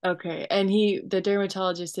environments. okay. And the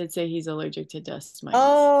dermatologist did say he's allergic to dust mites.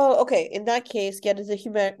 Oh, okay. In that case, get a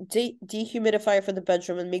dehumidifier for the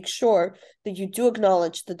bedroom and make sure that you do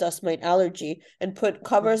acknowledge the dust mite allergy and put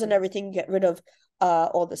covers and everything. Get rid of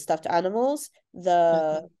all the stuffed animals,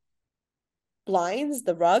 the blinds,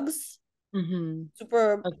 the rugs.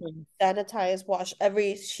 Super Okay. sanitize, wash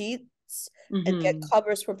every sheets, and get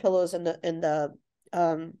covers for pillows in the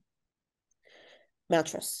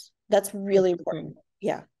mattress. That's really important.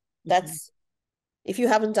 Yeah, that's if you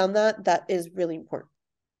haven't done that, that is really important.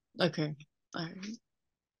 Okay. All right.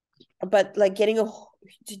 But like getting a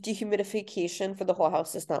dehumidification for the whole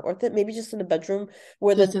house is not worth it. Maybe just in the bedroom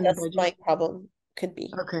where the Just in the dust bedroom. mite problem could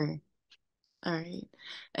be. Okay. All right.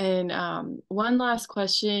 And one last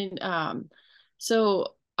question.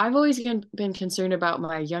 So I've always been concerned about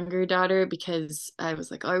my younger daughter because I was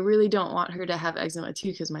like, oh, I really don't want her to have eczema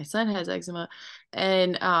too, because my son has eczema.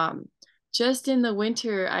 And just in the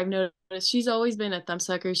winter, I've noticed she's always been a thumb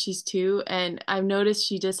sucker. She's 2, and I've noticed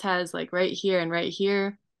she just has like right here and right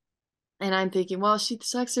here. And I'm thinking, well, she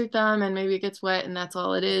sucks her thumb and maybe it gets wet and that's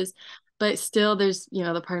all it is. But still, there's,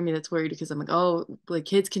 the part of me that's worried because I'm like, oh, like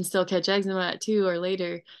kids can still catch eczema at 2 or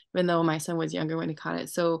later, even though my son was younger when he caught it.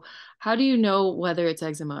 So how do you know whether it's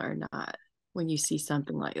eczema or not when you see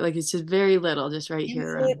something like it's just very little, just right here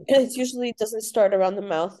Usually, around? it usually doesn't start around the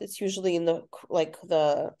mouth. It's usually in the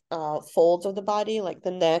folds of the body, like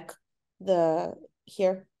the neck, the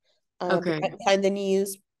here, Okay. behind the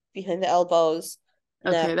knees, behind the elbows,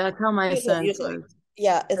 neck. Okay. That's how my son's Usually, was.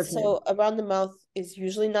 yeah. It's Okay. so around the mouth is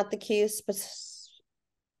usually not the case, but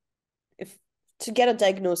if to get a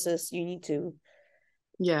diagnosis, you need to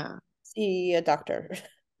Yeah. see a doctor.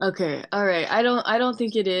 Okay. All right. I don't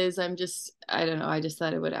think it is. I don't know. I just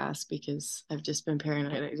thought I would ask because I've just been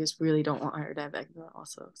paranoid. I just really don't want her to have eczema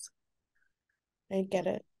also. So. I get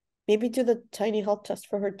it. Maybe do the tiny health test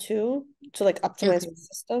for her too to like optimize her Okay.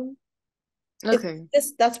 system. Okay.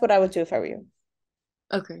 That's what I would do if I were you.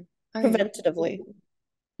 Okay. All right. Preventatively.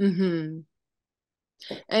 Mm-hmm.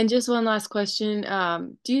 And just one last question.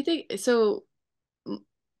 Do you think so?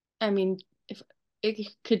 I mean, if it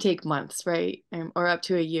could take months, right? Or up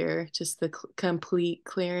to a year, just the complete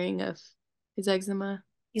clearing of his eczema.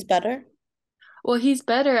 He's better? Well, he's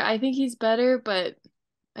better. I think he's better, but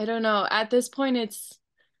I don't know. At this point,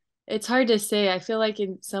 it's hard to say. I feel like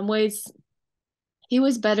in some ways he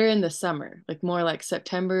was better in the summer, like more like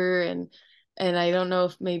September, and I don't know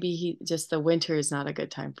if maybe he just the winter is not a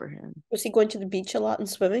good time for him. Was he going to the beach a lot and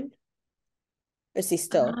swimming? Or is he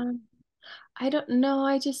still? I don't know.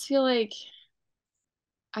 I just feel like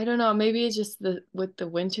I don't know. Maybe it's just with the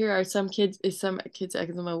winter. Is some kids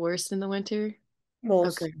eczema worse in the winter?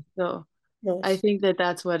 Most. Okay, so I Most. think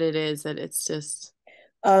that's what it is. That it's just.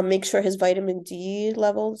 Make sure his vitamin D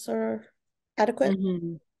levels are adequate.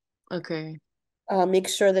 Okay. Make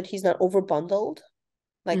sure that he's not overbundled.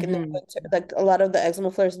 Like in the winter, Mm-hmm. like a lot of the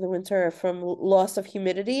eczema flares in the winter are from loss of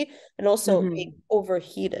humidity and also being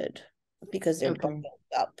overheated because they're Okay. bundled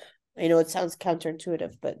up. I know it sounds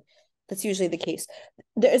counterintuitive, but that's usually the case.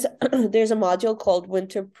 There's there's a module called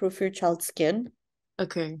Winter Proof Your Child's Skin.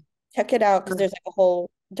 Okay. Check it out because there's like a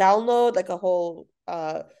whole download, like a whole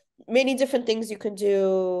many different things you can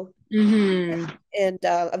do and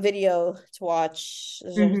a video to watch.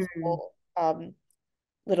 There's a whole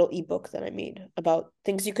little ebook that I made about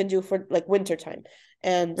things you can do for like winter time.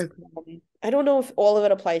 And I don't know if all of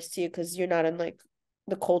it applies to you because you're not in like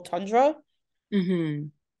the cold tundra.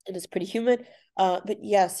 It is pretty humid. But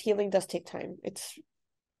yes, healing does take time. It's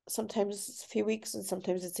sometimes a few weeks and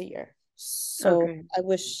sometimes it's a year. So I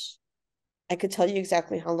wish I could tell you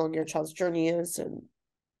exactly how long your child's journey is, and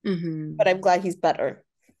but I'm glad he's better.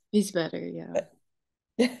 He's better, yeah.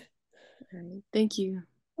 All right. Thank you.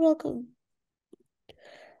 You're welcome.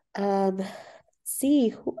 Let's see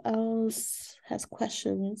who else has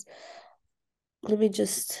questions. Let me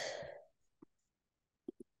just.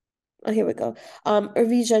 Oh, here we go.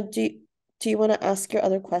 Arvija, do you want to ask your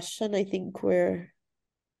other question? I think we're.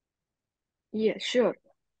 Yeah, sure.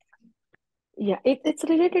 Yeah, it's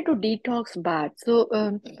related to detox bath. So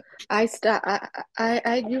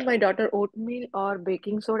I give my daughter oatmeal or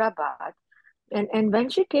baking soda bath, and when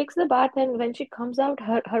she takes the bath and when she comes out,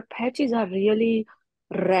 her patches are really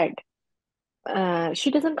red.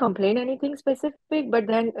 She doesn't complain anything specific, but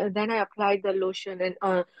then I applied the lotion and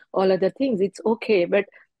all other things. It's okay, but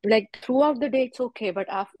like throughout the day, it's okay. But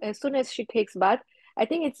as soon as she takes bath, I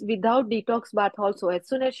think it's without detox bath also. As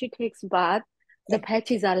soon as she takes bath, the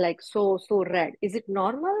patches are like so red. Is it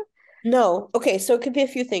normal? No. Okay, so it could be a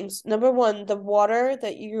few things. Number one, the water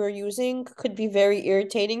that you're using could be very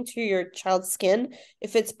irritating to your child's skin.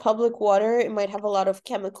 If it's public water, it might have a lot of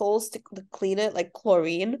chemicals to clean it, like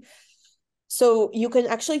chlorine. So you can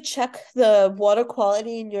actually check the water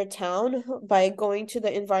quality in your town by going to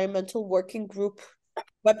the environmental working group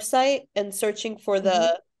website and searching for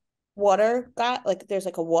the water guide. Like there's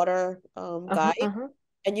like a water guide,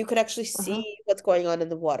 and you could actually see what's going on in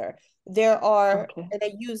the water. There are, and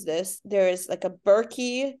I use this, there is like a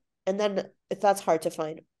Berkey, and then if that's hard to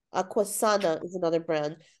find, Aquasana is another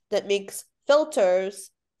brand that makes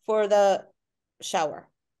filters for the shower.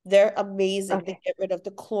 They're amazing. They get rid of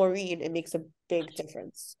the chlorine. It makes a big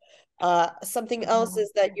difference. Something else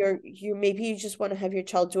is that you maybe you just want to have your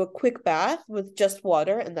child do a quick bath with just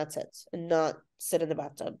water and that's it, and not sit in the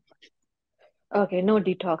bathtub. Okay, no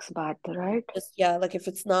detox bath, right? Just like if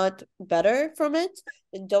it's not better from it,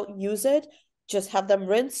 then don't use it. Just have them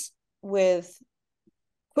rinse with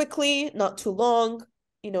quickly, not too long.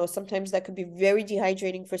 Sometimes that could be very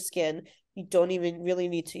dehydrating for skin. You don't even really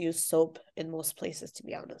need to use soap in most places, to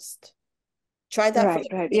be honest. Try that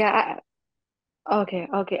Right. Yeah. Okay.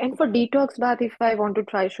 And for detox bath, if I want to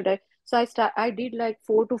try, should I? So I did like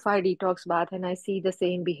 4 to 5 detox bath, and I see the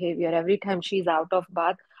same behavior every time she's out of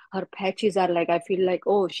bath. Her patches are like I feel like,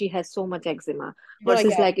 oh, she has so much eczema. No,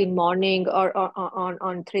 Versus like in morning or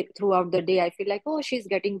throughout the day, I feel like, oh, she's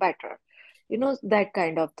getting better. That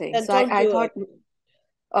kind of thing. Then So don't I do thought, it.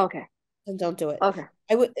 okay. Then don't do it. Okay.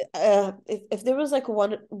 I would if there was like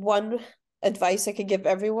one advice I could give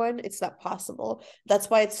everyone, it's not possible. That's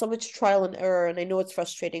why it's so much trial and error, and I know it's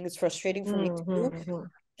frustrating. It's frustrating for me too.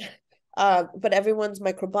 But everyone's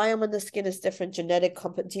microbiome in the skin is different. Genetic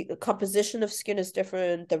composition of skin is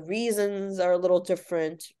different. The reasons are a little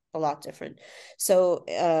different, a lot different. So,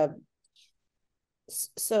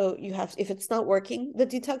 so you have, if it's not working, the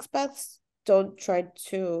detox baths, don't do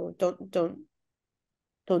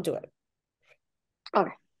it.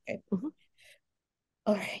 Okay.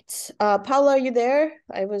 All right. Paula, are you there?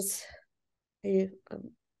 I'm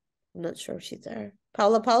not sure if she's there.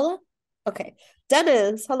 Paula? Okay.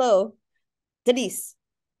 Dennis, hello. Denise,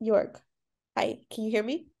 York. Hi, can you hear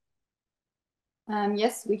me?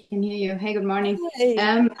 Yes, we can hear you. Hey, good morning. Hey.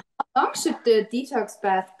 How long should the detox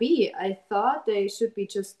bath be? I thought they should be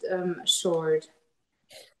just short.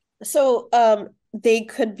 So they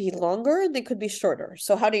could be longer, they could be shorter.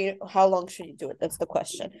 So how long should you do it? That's the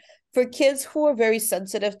question. For kids who are very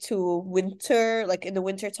sensitive to winter, like in the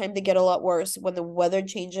winter time, they get a lot worse when the weather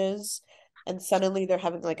changes and suddenly they're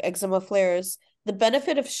having like eczema flares. The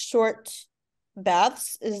benefit of short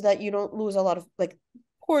baths is that you don't lose a lot of like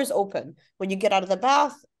pores open. When you get out of the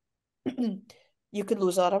bath, you could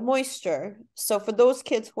lose a lot of moisture. So for those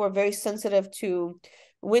kids who are very sensitive to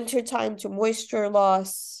wintertime, to moisture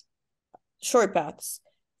loss, short baths.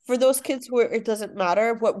 For those kids who it doesn't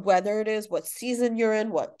matter what weather it is, what season you're in,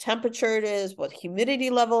 what temperature it is, what humidity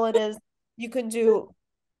level it is, you can do,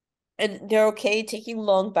 and they're okay taking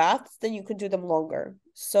long baths, then you can do them longer.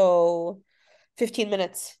 So 15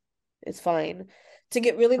 minutes is fine. To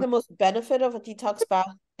get really the most benefit of a detox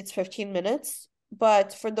bath, it's 15 minutes.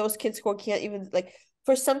 But for those kids who can't even, like,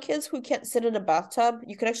 for some kids who can't sit in a bathtub,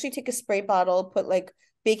 you could actually take a spray bottle, put like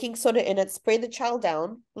baking soda in it, spray the child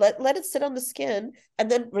down, let it sit on the skin, and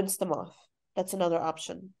then rinse them off. That's another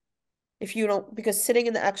option. If you don't, because sitting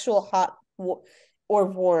in the actual hot or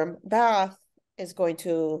warm bath is going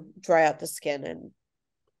to dry out the skin, and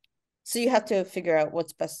so you have to figure out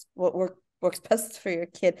what's best, what works best for your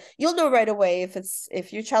kid. You'll know right away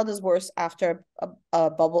if your child is worse after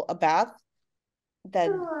a bath,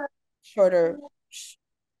 then shorter. Just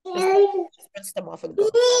rinse them off and go.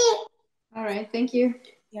 All right, thank you.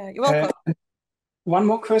 Yeah, you're welcome. One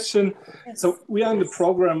more question. Yes. So we are in the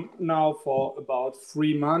program now for about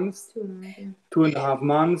 3 months, 2.5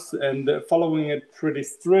 months, and following it pretty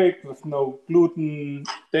strict with no gluten,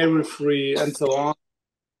 dairy-free, and so on.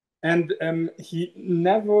 And he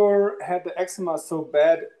never had the eczema so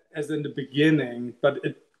bad as in the beginning, but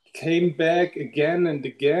it came back again and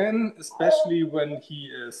again, especially when he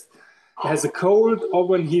has a cold or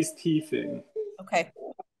when he's teething. Okay.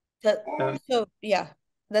 So yeah,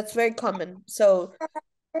 that's very common. So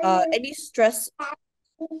any stress.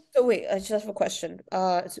 So wait, I just have a question.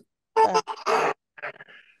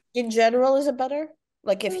 In general, is it better?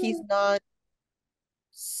 Like if he's not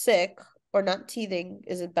sick or not teething,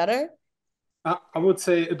 is it better? I would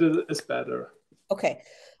say it is better. Okay.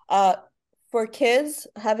 For kids,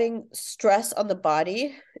 having stress on the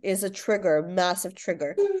body is a trigger, massive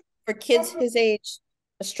trigger. For kids his age,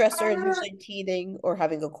 a stressor is usually teething or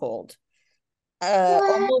having a cold.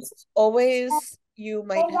 Almost always you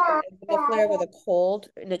might have an eczema flare with a cold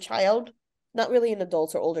in a child, not really in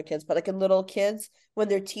adults or older kids, but like in little kids when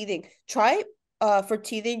they're teething. Try for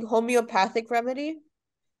teething homeopathic remedy.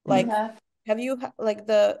 Like have you like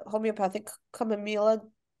the homeopathic chamomilla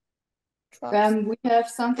drops? We have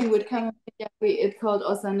something with chamomile. It's called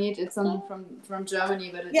Osanit. It's something from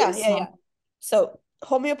Germany, but it is Yeah. So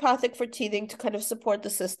homeopathic for teething to kind of support the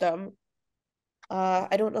system.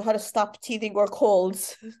 I don't know how to stop teething or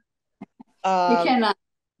colds. You cannot.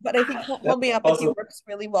 But I think homeopathy works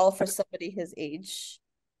really well for somebody his age.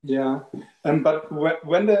 Yeah, but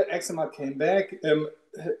when the eczema came back,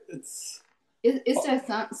 it's. Is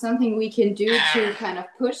there something we can do to kind of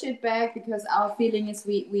push it back? Because our feeling is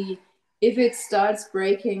we if it starts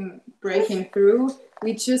breaking through,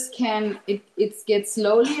 we just can, it gets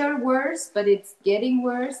slowly worse, but it's getting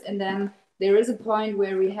worse. And then there is a point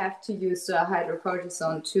where we have to use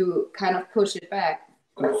hydrocortisone to kind of push it back.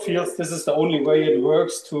 It feels this is the only way it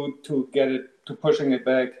works to get it, to pushing it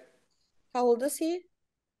back. How old is he?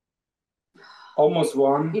 Almost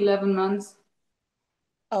 11 months.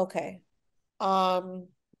 Okay.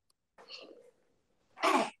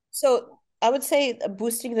 So I would say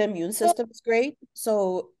boosting the immune system is great.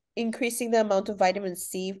 So increasing the amount of vitamin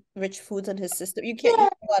C rich foods in his system. You can't use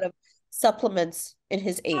a lot of supplements in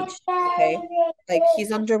his age. Okay. Like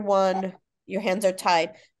he's under 1, your hands are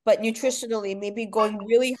tied. But nutritionally, maybe going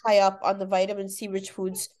really high up on the vitamin C rich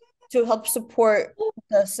foods to help support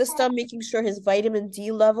the system, making sure his vitamin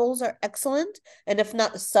D levels are excellent. And if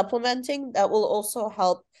not supplementing, that will also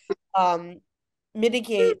help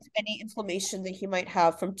mitigate any inflammation that he might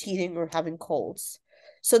have from teething or having colds,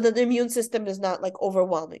 so that the immune system is not like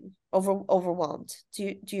overwhelmed.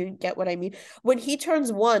 Do you get what I mean? When he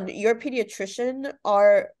turns 1, your pediatrician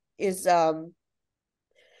is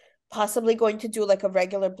possibly going to do like a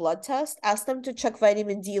regular blood test. Ask them to check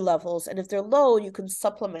vitamin D levels, and if they're low, you can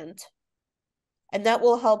supplement, and that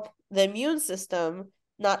will help the immune system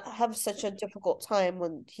not have such a difficult time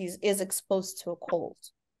when he is exposed to a cold.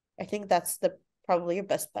 I think that's probably your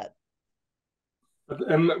best bet. But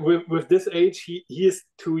with this age, he is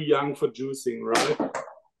too young for juicing, right?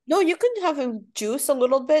 No, you can have him juice a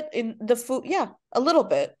little bit in the food. Yeah, a little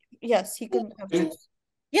bit. Yes, he can have And juice.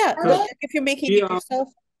 Yeah, because if you're making we it yourself.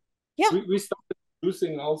 Yeah. we started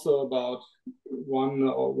juicing also about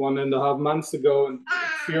 1.5 months ago, and it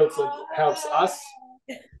feels it helps us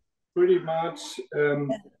pretty much, but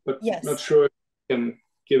not Yes. sure if I can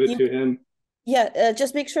give it You, to him. yeah,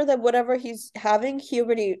 just make sure that whatever he's having, he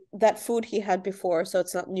already that food he had before, so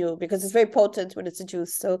it's not new because it's very potent when it's a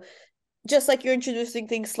juice. So just like you're introducing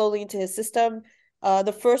things slowly into his system,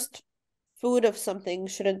 the first food of something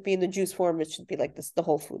shouldn't be in the juice form. It should be like this, the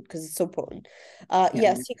whole food, because it's so potent.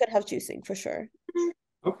 Yes, he could have juicing for sure.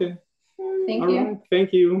 Okay. Thank All you. right.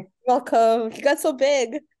 Thank you. Welcome. He got so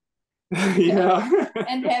big. Yeah.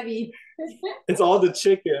 And heavy. It's all the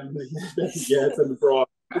chicken that he gets in the broth.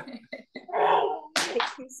 Thank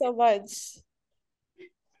you so much.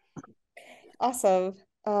 Awesome.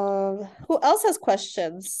 Who else has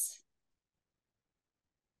questions?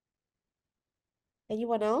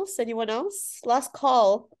 Anyone else? Anyone else? Last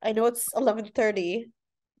call. I know it's 11:30,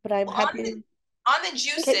 but I'm happy. On the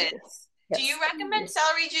juices, do you Yes. recommend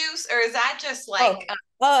celery juice, or is that just like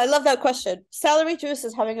Oh, I love that question. Celery juice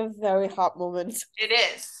is having a very hot moment. it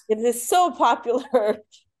is? It is so popular.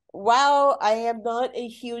 Wow, I am not a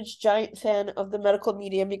huge giant fan of the medical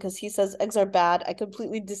medium because he says eggs are bad. I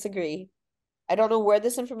completely disagree. I don't know where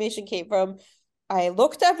this information came from. I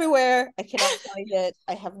looked everywhere. I cannot find it.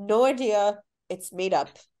 I have no idea. It's made up,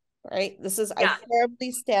 right? I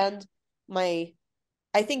firmly stand my,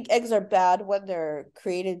 I think eggs are bad when they're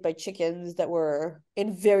created by chickens that were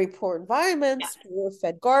in very poor environments, were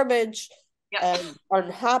fed garbage, and are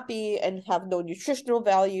unhappy and have no nutritional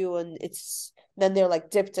value, and then they're like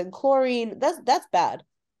dipped in chlorine. That's bad.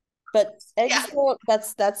 But eggs,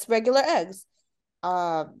 that's regular eggs.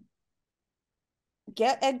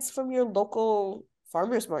 Get eggs from your local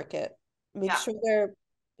farmers market. Make sure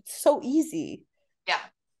it's so easy. Yeah.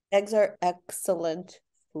 Eggs are excellent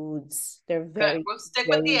foods. They're very good. We'll stick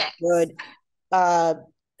with the eggs. good.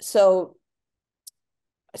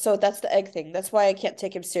 So that's the egg thing. That's why I can't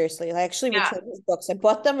take him seriously. I actually returned his books. I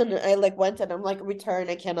bought them and I went and I'm like, return.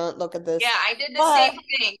 I cannot look at this. Yeah, I did the same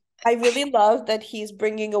thing. I really love that he's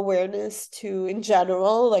bringing awareness to, in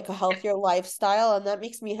general, like a healthier lifestyle, and that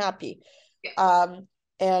makes me happy.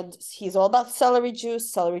 And he's all about celery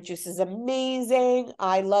juice. Celery juice is amazing.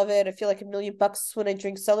 I love it. I feel like $1,000,000 when I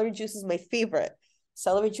drink celery juice is my favorite.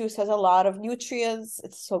 Celery juice has a lot of nutrients.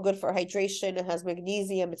 It's so good for hydration. It has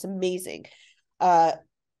magnesium. It's amazing.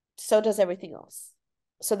 So does everything else.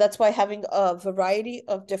 So that's why having a variety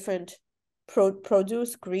of different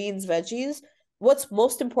produce, greens, veggies, what's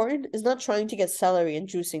most important is not trying to get celery and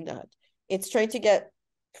juicing that. It's trying to get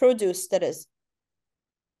produce that is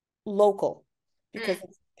local, because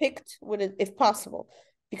it's picked if possible,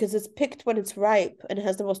 because it's picked when it's ripe and it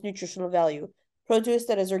has the most nutritional value. Produce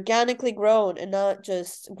that is organically grown and not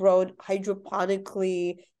just grown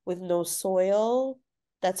hydroponically with no soil.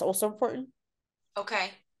 That's also important.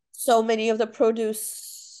 Okay. So many of the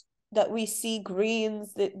produce that we see,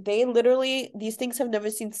 greens, they literally, these things have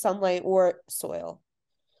never seen sunlight or soil.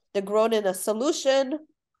 They're grown in a solution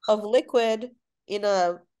of liquid in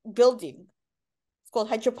a building. It's called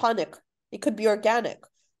hydroponic. It could be organic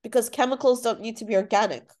because chemicals don't need to be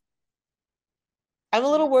organic. I'm a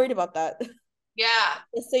little worried about that. Yeah.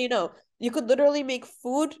 Just so you know, you could literally make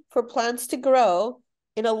food for plants to grow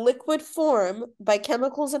in a liquid form by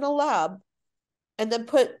chemicals in a lab, and then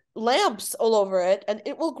put lamps all over it and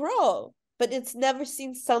it will grow, but it's never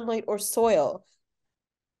seen sunlight or soil.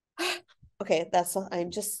 Okay, that's all.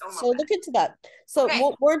 I'm just look into that. So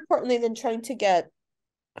more importantly than trying to get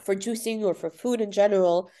for juicing or for food in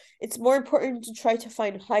general, it's more important to try to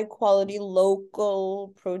find high quality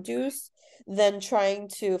local produce than trying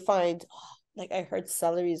to find, like, I heard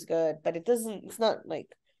celery is good, but it's not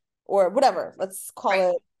like, or whatever, let's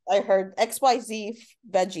call it, I heard XYZ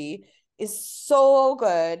veggie is so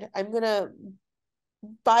good. I'm gonna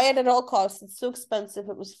buy it at all costs. It's so expensive.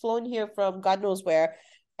 It was flown here from God knows where,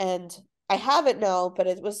 and I have it now, but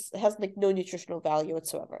it has like no nutritional value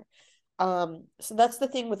whatsoever. So that's the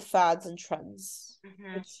thing with fads and trends,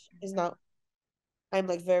 which is not. I'm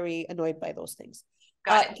like very annoyed by those things.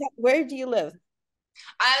 Where do you live?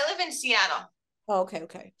 I live in Seattle. Oh,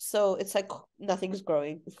 okay. So it's like nothing's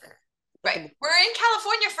growing. Right. We're in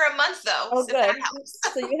California for a month though. Oh, so good. That helps.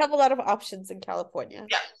 So you have a lot of options in California.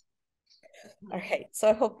 Yeah. All right. So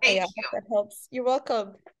I hope that helps. You're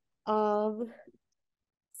welcome.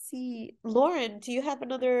 See, Lauren, do you have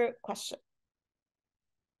another question?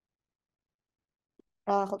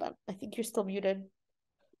 Hold on. I think you're still muted.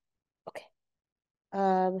 Okay.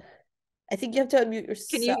 I think you have to unmute yourself.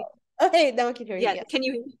 Can you? Okay, now I can hear you. Yeah. Can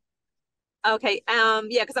you? Okay.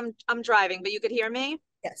 Yeah, because I'm driving, but you could hear me.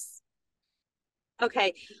 Yes.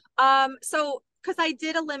 Okay. So because I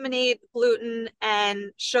did eliminate gluten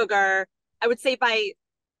and sugar, I would say by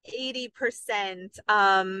 80%.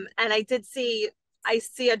 And I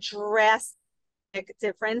see a drastic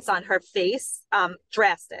difference on her face.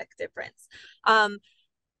 Drastic difference.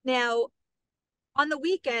 Now on the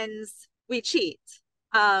weekends we cheat.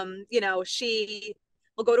 She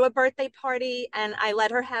will go to a birthday party and I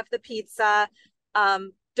let her have the pizza.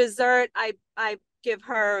 Dessert, I give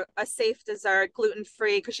her a safe dessert,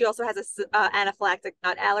 gluten-free, because she also has a anaphylactic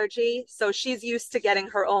nut allergy. So she's used to getting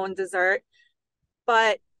her own dessert.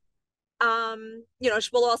 But she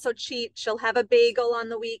will also cheat. She'll have a bagel on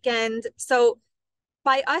the weekend. So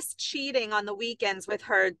by us cheating on the weekends with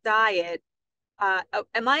her diet,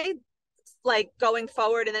 am I like going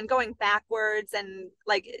forward and then going backwards, and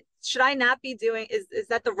like should I not be doing, is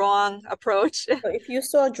that the wrong approach? If you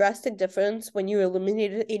saw a drastic difference when you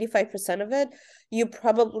eliminated 85% of it, you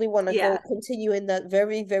probably want to go continue in that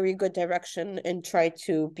very, very good direction and try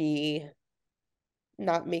to be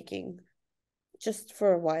not making, just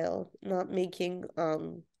for a while, not making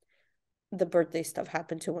the birthday stuff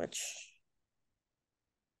happen too much.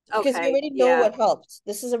 Because you already know what helped.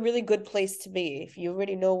 This is a really good place to be if you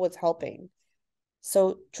already know what's helping.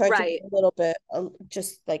 So try to be a little bit,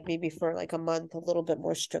 just like maybe for like a month, a little bit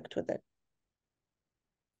more strict with it.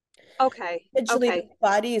 Eventually, the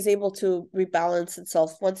body is able to rebalance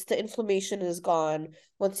itself. Once the inflammation is gone,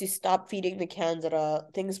 once you stop feeding the candida,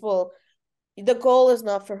 things will. The goal is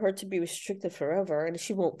not for her to be restricted forever, and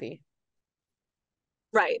she won't be.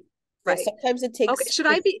 Right. Sometimes it takes. Okay. Should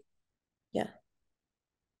I be? Yeah.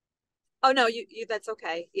 Oh no, you that's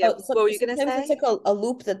okay. Yeah. What were you gonna say? Sometimes it's like a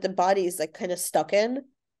loop that the body is like kind of stuck in.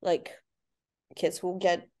 Like kids who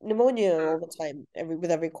get pneumonia all the time,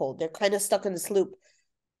 with every cold, they're kind of stuck in this loop.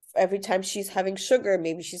 Every time she's having sugar,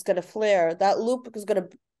 maybe she's gonna flare. That loop is gonna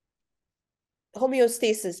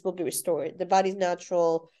homeostasis will be restored. The body's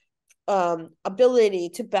natural ability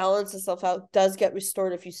to balance itself out does get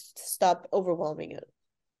restored if you stop overwhelming it.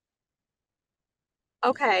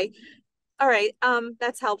 Okay. All right.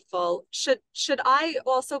 That's helpful. Should I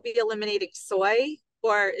also be eliminating soy,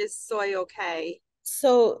 or is soy okay?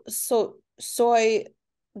 So soy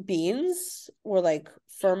beans or like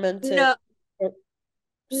fermented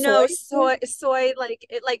soy like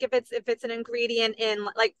if it's an ingredient in,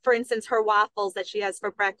 like, for instance, her waffles that she has for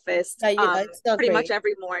breakfast, it's not pretty great. much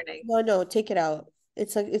every morning. No, take it out.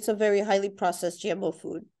 It's a very highly processed GMO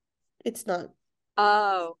food. It's not.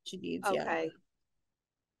 Oh, she needs. Okay.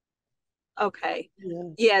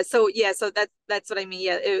 So that's what I mean.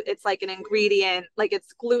 It's like an ingredient, like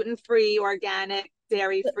it's gluten-free, organic,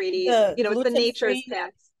 dairy-free, it's the nature's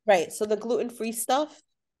pack. Right. So the gluten-free stuff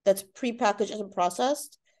that's pre-packaged and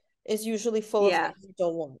processed is usually full of things you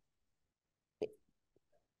don't want.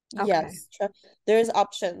 Yes. There's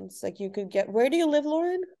options. Like you could get, where do you live,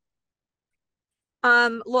 Lauren?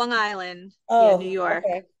 Long Island. New York.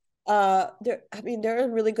 Okay. There are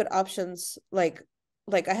really good options. Like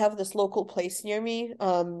I have this local place near me,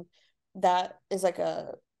 that is like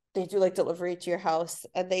they do like delivery to your house,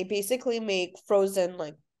 and they basically make frozen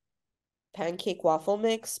like pancake waffle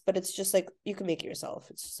mix, but it's just like you can make it yourself.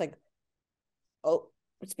 It's just like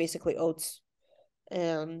it's basically oats,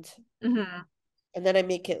 and then I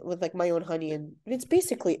make it with like my own honey, and it's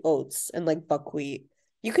basically oats and like buckwheat.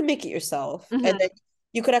 You can make it yourself, and then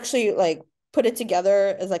you could actually like put it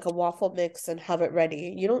together as like a waffle mix and have it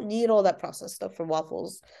ready. You don't need all that processed stuff for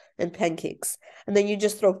waffles and pancakes. And then you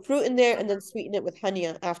just throw fruit in there and then sweeten it with honey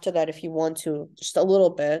after that if you want to, just a little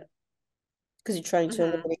bit, because you're trying to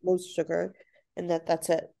eliminate most sugar, and that's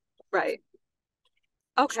it. Right.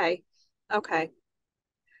 Okay.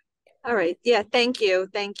 All right. Yeah, thank you.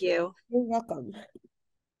 You're welcome.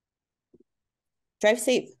 Drive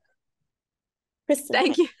safe. Kristen.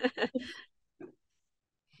 Thank you.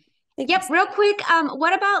 Yep, real quick,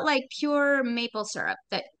 what about like pure maple syrup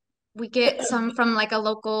that we get some from like a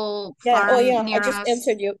local farm near I just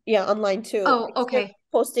answered you. Online too. Oh, okay.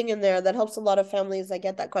 Posting in there, that helps a lot of families. I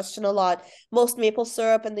get that question a lot. Most maple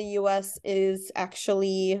syrup in the US is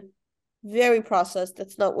actually very processed.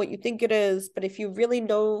 That's not what you think it is, but if you really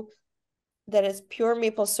know that it's pure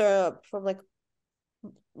maple syrup from like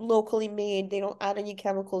locally made, they don't add any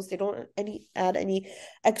chemicals, they don't add any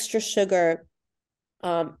extra sugar,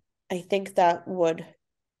 I think that would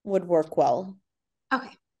work well. Okay.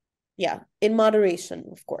 Yeah, in moderation,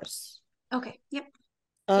 of course. Okay. Yep.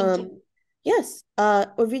 Thank you. Yes.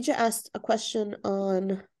 Orvija asked a question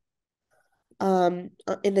on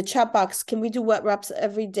in the chat box. Can we do wet wraps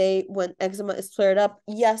every day when eczema is flared up?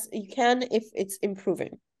 Yes, you can if it's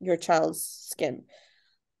improving your child's skin.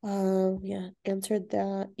 Yeah, answered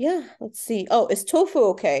that. Yeah, let's see. Oh, is tofu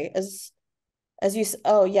okay? As you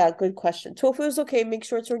oh yeah, good question. Tofu is okay. Make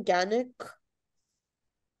sure it's organic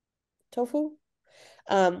tofu.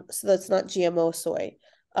 So that's not GMO soy.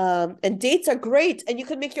 And dates are great, and you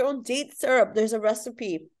can make your own date syrup. There's a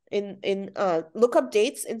recipe in look up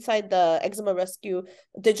dates inside the Eczema Rescue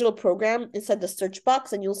digital program inside the search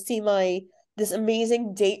box, and you'll see this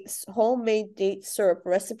amazing homemade date syrup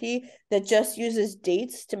recipe that just uses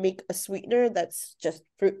dates to make a sweetener that's just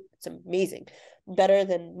fruit. It's amazing, better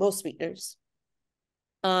than most sweeteners.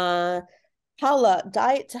 Paula,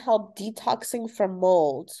 diet to help detoxing from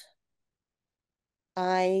mold.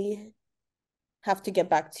 I have to get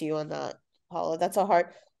back to you on that, Paula. That's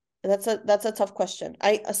a tough question.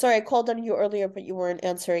 Sorry, I called on you earlier, but you weren't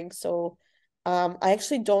answering. So I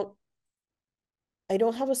actually don't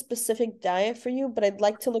have a specific diet for you, but I'd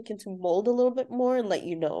like to look into mold a little bit more and let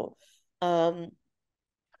you know.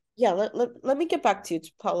 Yeah, let me get back to you,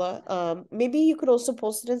 Paula. Maybe you could also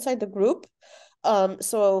post it inside the group.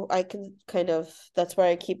 So I can that's where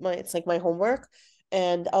I keep it's like my homework,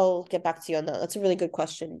 and I'll get back to you on that. That's a really good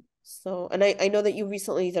question. So, and I know that you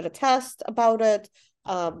recently did a test about it,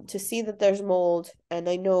 to see that there's mold, and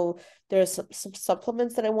I know there's some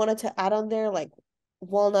supplements that I wanted to add on there, like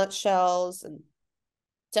walnut shells, and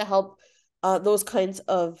to help those kinds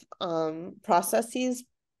of processes.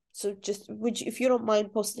 So just if you don't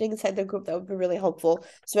mind posting inside the group, that would be really helpful,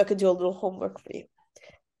 so I could do a little homework for you.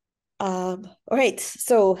 All right.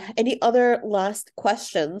 So any other last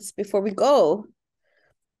questions before we go?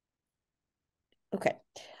 Okay.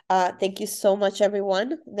 Thank you so much,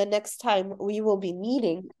 everyone. The next time we will be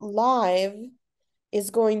meeting live is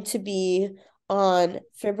going to be on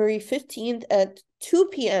February 15th at 2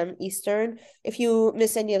 p.m. Eastern. If you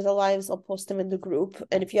miss any of the lives, I'll post them in the group.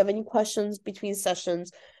 And if you have any questions between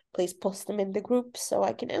sessions, please post them in the group so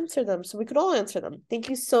I can answer them, so we could all answer them. Thank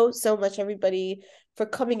you so much, everybody, for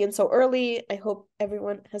coming in so early. I hope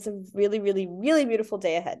everyone has a really, really, really beautiful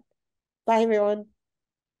day ahead. Bye, everyone.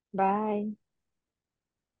 Bye.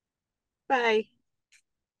 Bye.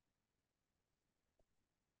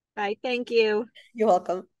 Bye. Thank you. You're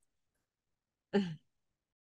welcome.